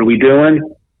 What are we doing?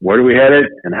 Where are we headed?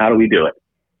 And how do we do it?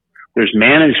 There's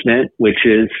management, which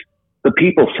is the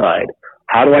people side.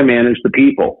 How do I manage the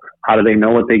people? How do they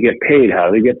know what they get paid? How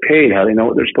do they get paid? How do they know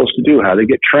what they're supposed to do? How do they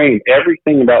get trained?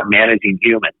 Everything about managing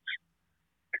humans.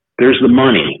 There's the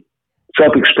money.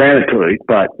 Self-explanatory,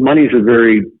 but money's a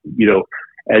very,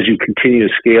 as you continue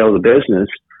to scale the business,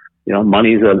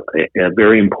 money's a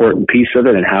very important piece of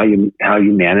it, and how you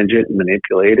manage it and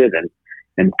manipulate it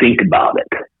and think about it.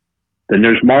 Then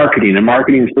there's marketing, and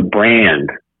marketing is the brand.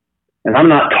 And I'm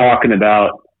not talking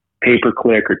about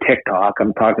pay-per-click or TikTok.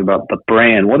 I'm talking about the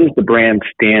brand. What does the brand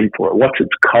stand for? What's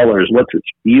its colors? What's its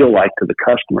feel like to the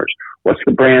customers? What's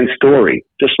the brand story?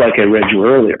 Just like I read you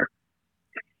earlier.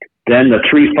 Then the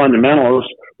 3 fundamentals,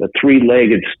 the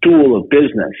 3-legged stool of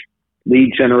business,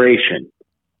 lead generation.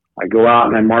 I go out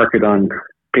and I market on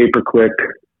pay-per-click,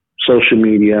 social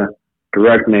media,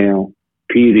 direct mail,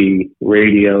 TV,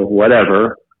 radio,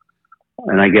 whatever,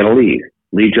 and I get a lead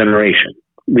generation,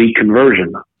 lead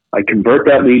conversion. I convert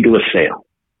that lead to a sale.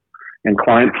 And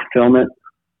client fulfillment,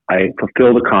 I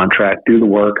fulfill the contract, do the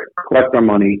work, collect our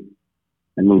money,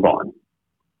 and move on.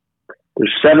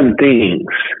 There's 7 things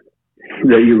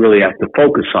that you really have to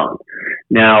focus on.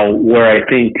 Now, where I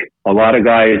think a lot of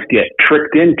guys get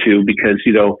tricked into, because,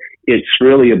 it's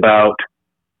really about,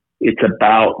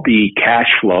 the cash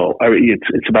flow.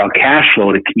 It's about cash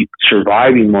flow to keep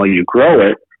surviving while you grow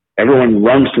it. Everyone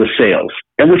runs to sales,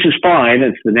 and which is fine.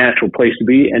 It's the natural place to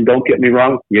be. And don't get me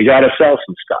wrong, you got to sell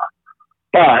some stuff.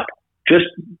 But just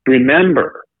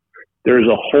remember, there's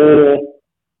a whole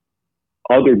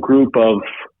other group of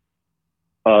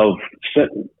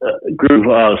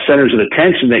centers of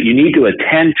attention that you need to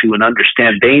attend to and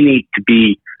understand. They need to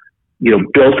be,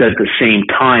 built at the same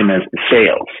time as the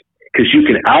sales, because you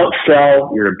can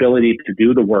outsell your ability to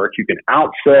do the work. You can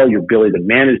outsell your ability to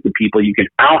manage the people. You can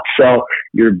outsell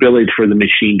your ability for the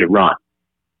machine to run.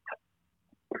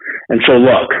 And so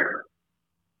look,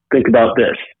 think about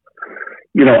this.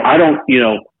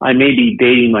 I may be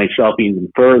dating myself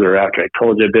even further after I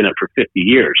told you I've been in it for 50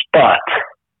 years, but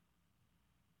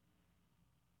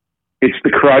it's the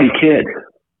Karate Kid.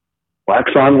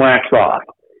 Wax on, wax off.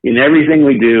 In everything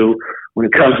we do, when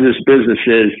it comes to this business,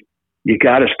 is you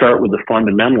got to start with the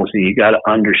fundamentals, and you got to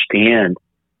understand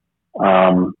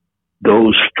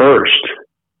those first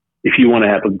if you want to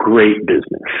have a great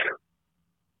business.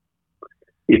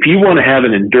 If you want to have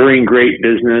an enduring great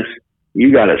business,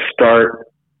 you got to start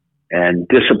and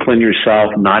discipline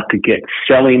yourself not to get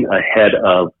selling ahead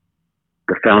of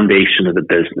the foundation of the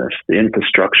business, the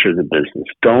infrastructure of the business.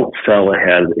 Don't sell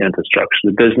ahead of the infrastructure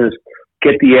of the business.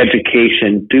 Get the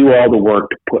education, do all the work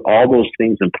to put all those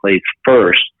things in place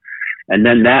first, and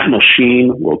then that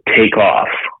machine will take off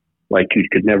like you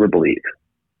could never believe.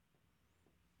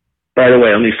 By the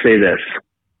way, let me say this.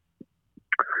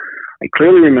 I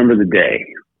clearly remember the day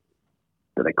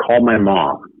that I called my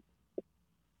mom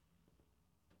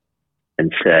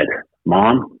and said,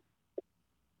 "Mom,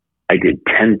 I did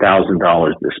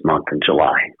 $10,000 this month in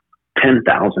July,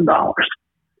 $10,000.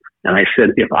 And I said,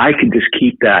 if I could just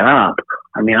keep that up,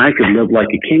 I could live like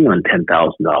a king on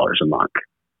 $10,000 a month.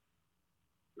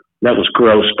 That was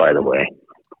gross, by the way.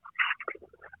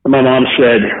 And my mom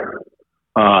said,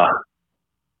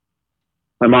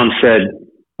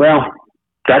 well,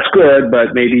 that's good,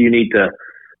 but maybe you need to,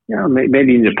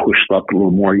 maybe you need to push up a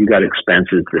little more. You got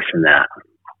expenses, this and that.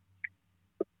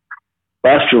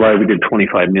 Last July, we did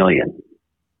 25 million.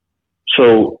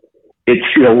 So it's,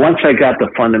 once I got the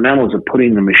fundamentals of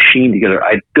putting the machine together,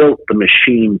 I built the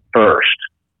machine first.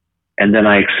 and then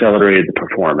I accelerated the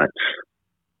performance.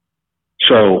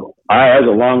 So I have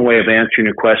a long way of answering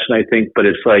your question, I think, but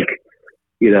it's like,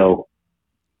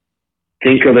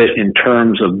 think of it in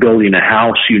terms of building a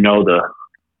house.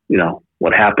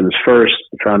 What happens first,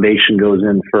 the foundation goes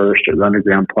in first, or the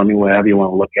underground plumbing, whatever you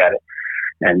want to look at it.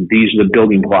 And these are the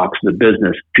building blocks of the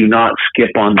business. Do not skip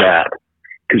on that,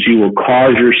 because you will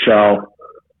cause yourself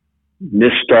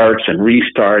misstarts and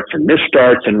restarts and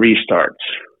misstarts and restarts.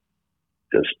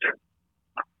 Just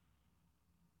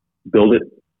build it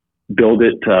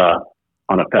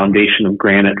on a foundation of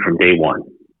granite from day one.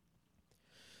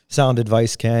 Sound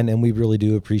advice, Ken, and we really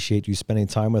do appreciate you spending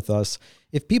time with us.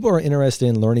 If people are interested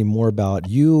in learning more about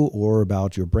you or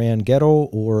about your brand Ghetto,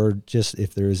 or just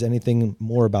if there's anything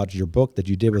more about your book that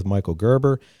you did with Michael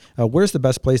Gerber, where's the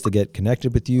best place to get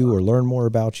connected with you or learn more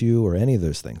about you or any of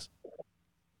those things?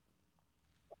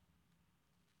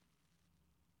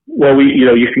 Well,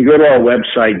 you can go to our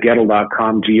website,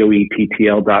 Gettle.com,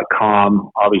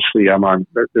 GOETTL.com. Obviously,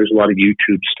 there's a lot of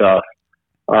YouTube stuff.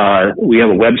 We have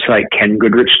a website,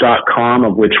 KenGoodrich.com,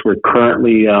 of which we're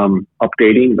currently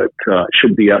updating, but it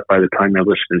should be up by the time our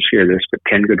listeners hear this, but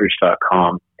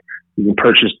KenGoodrich.com. You can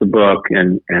purchase the book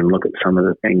and look at some of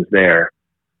the things there.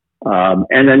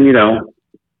 And then,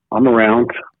 I'm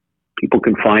around. People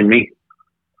can find me.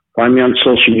 Find me on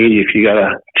social media if you got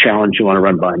a challenge you want to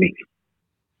run by me.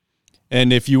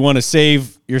 And if you want to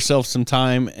save yourself some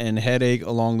time and headache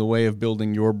along the way of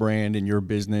building your brand and your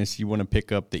business, you want to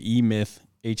pick up the E-Myth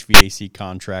HVAC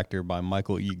Contractor by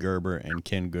Michael E. Gerber and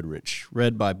Ken Goodrich.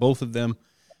 Read by both of them.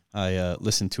 I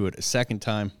listened to it a second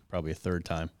time, probably a third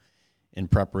time, in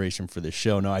preparation for this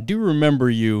show. Now, I do remember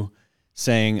you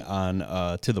saying on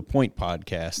To The Point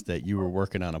podcast that you were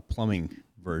working on a plumbing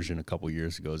version a couple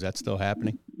years ago. Is that still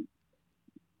happening?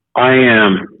 I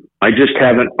am. I just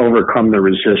haven't overcome the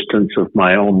resistance of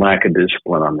my own lack of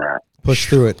discipline on that. Push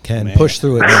through it, Ken. Man. Push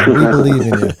through it, man. We believe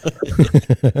in you.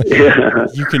 Yeah.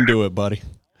 You can do it, buddy.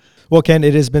 Well, Ken,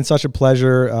 it has been such a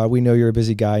pleasure. We know you're a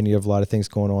busy guy and you have a lot of things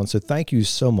going on. So thank you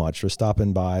so much for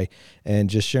stopping by and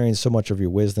just sharing so much of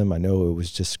your wisdom. I know it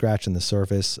was just scratching the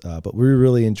surface, but we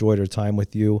really enjoyed our time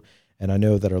with you. And I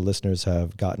know that our listeners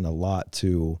have gotten a lot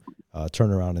to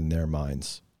turn around in their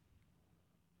minds.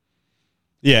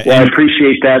 Yeah. Well, I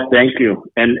appreciate that. Thank you.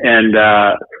 And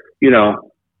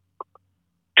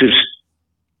just,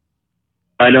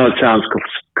 I know it sounds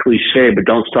cliche, but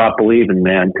don't stop believing,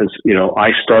 man. Because, I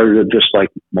started it just like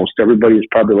most everybody who's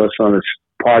probably listening on this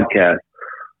podcast.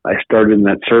 I started in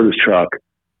that service truck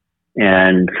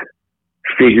and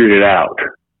figured it out.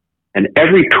 And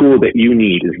every tool that you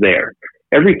need is there.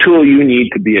 Every tool you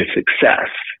need to be a success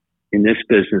in this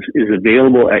business is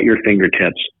available at your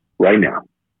fingertips right now.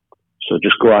 So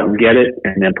just go out and get it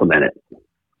and implement it.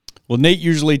 Well, Nate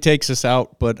usually takes us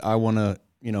out, but I want to,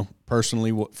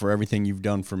 personally, for everything you've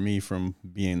done for me, from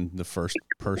being the first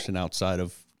person outside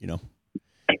of,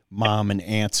 mom and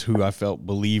aunts who I felt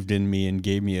believed in me and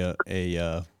gave me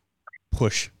a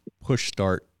push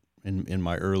start in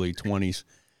my early 20s.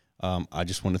 I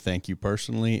just want to thank you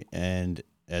personally. And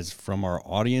as from our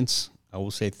audience, I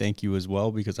will say thank you as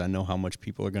well, because I know how much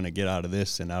people are going to get out of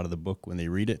this and out of the book when they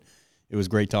read it. It was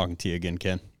great talking to you again,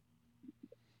 Ken.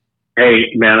 Hey,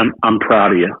 man, I'm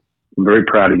proud of you. I'm very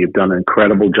proud of you. You've done an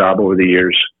incredible job over the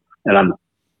years, and I'm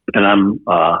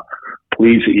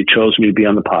pleased that you chose me to be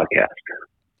on the podcast.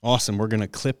 Awesome. We're going to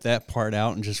clip that part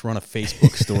out and just run a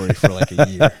Facebook story for like a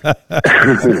year.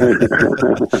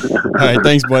 All right,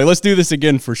 thanks, boy. Let's do this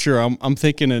again for sure. I'm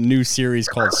thinking a new series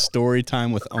called Story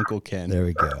Time with Uncle Ken. There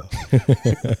we go.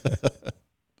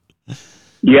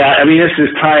 Yeah, this is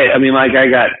tight. I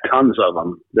got tons of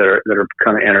them that are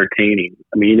kind of entertaining.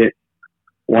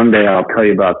 One day I'll tell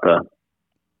you about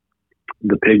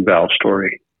the pig valve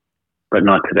story, but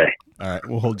not today. All right,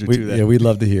 we'll hold you to that. Yeah, we'd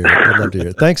love to hear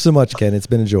it. Thanks so much, Ken. It's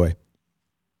been a joy.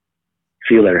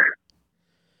 See you later.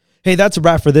 Hey, that's a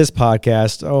wrap for this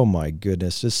podcast. Oh my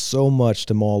goodness, just so much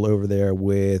to mull over there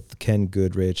with Ken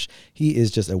Goodrich. He is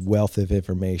just a wealth of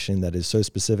information that is so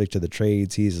specific to the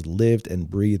trades. He's lived and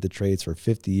breathed the trades for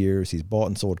 50 years. He's bought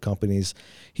and sold companies.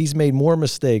 He's made more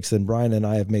mistakes than Brian and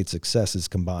I have made successes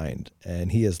combined.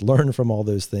 And he has learned from all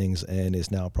those things and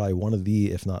is now probably one of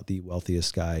the, if not the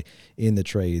wealthiest guy in the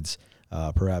trades,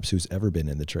 perhaps who's ever been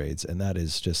in the trades. And that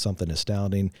is just something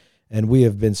astounding. And we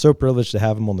have been so privileged to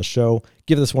have him on the show.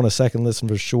 Give this one a second listen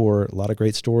for sure. A lot of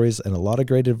great stories and a lot of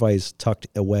great advice tucked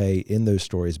away in those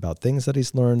stories about things that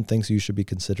he's learned, things you should be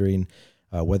considering,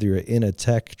 whether you're in a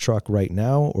tech truck right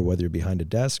now or whether you're behind a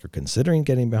desk or considering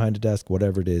getting behind a desk,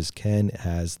 whatever it is, Ken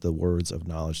has the words of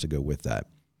knowledge to go with that.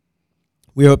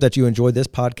 We hope that you enjoyed this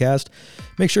podcast.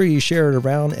 Make sure you share it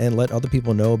around and let other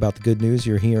people know about the good news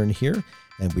you're hearing here.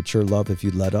 And we'd sure love if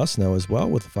you'd let us know as well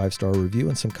with a 5-star review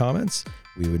and some comments.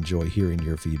 We would enjoy hearing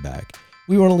your feedback.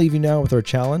 We want to leave you now with our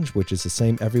challenge, which is the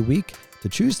same every week, to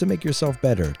choose to make yourself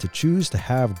better, to choose to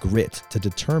have grit, to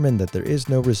determine that there is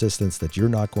no resistance that you're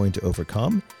not going to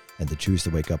overcome, and to choose to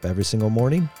wake up every single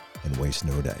morning and waste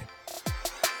no day.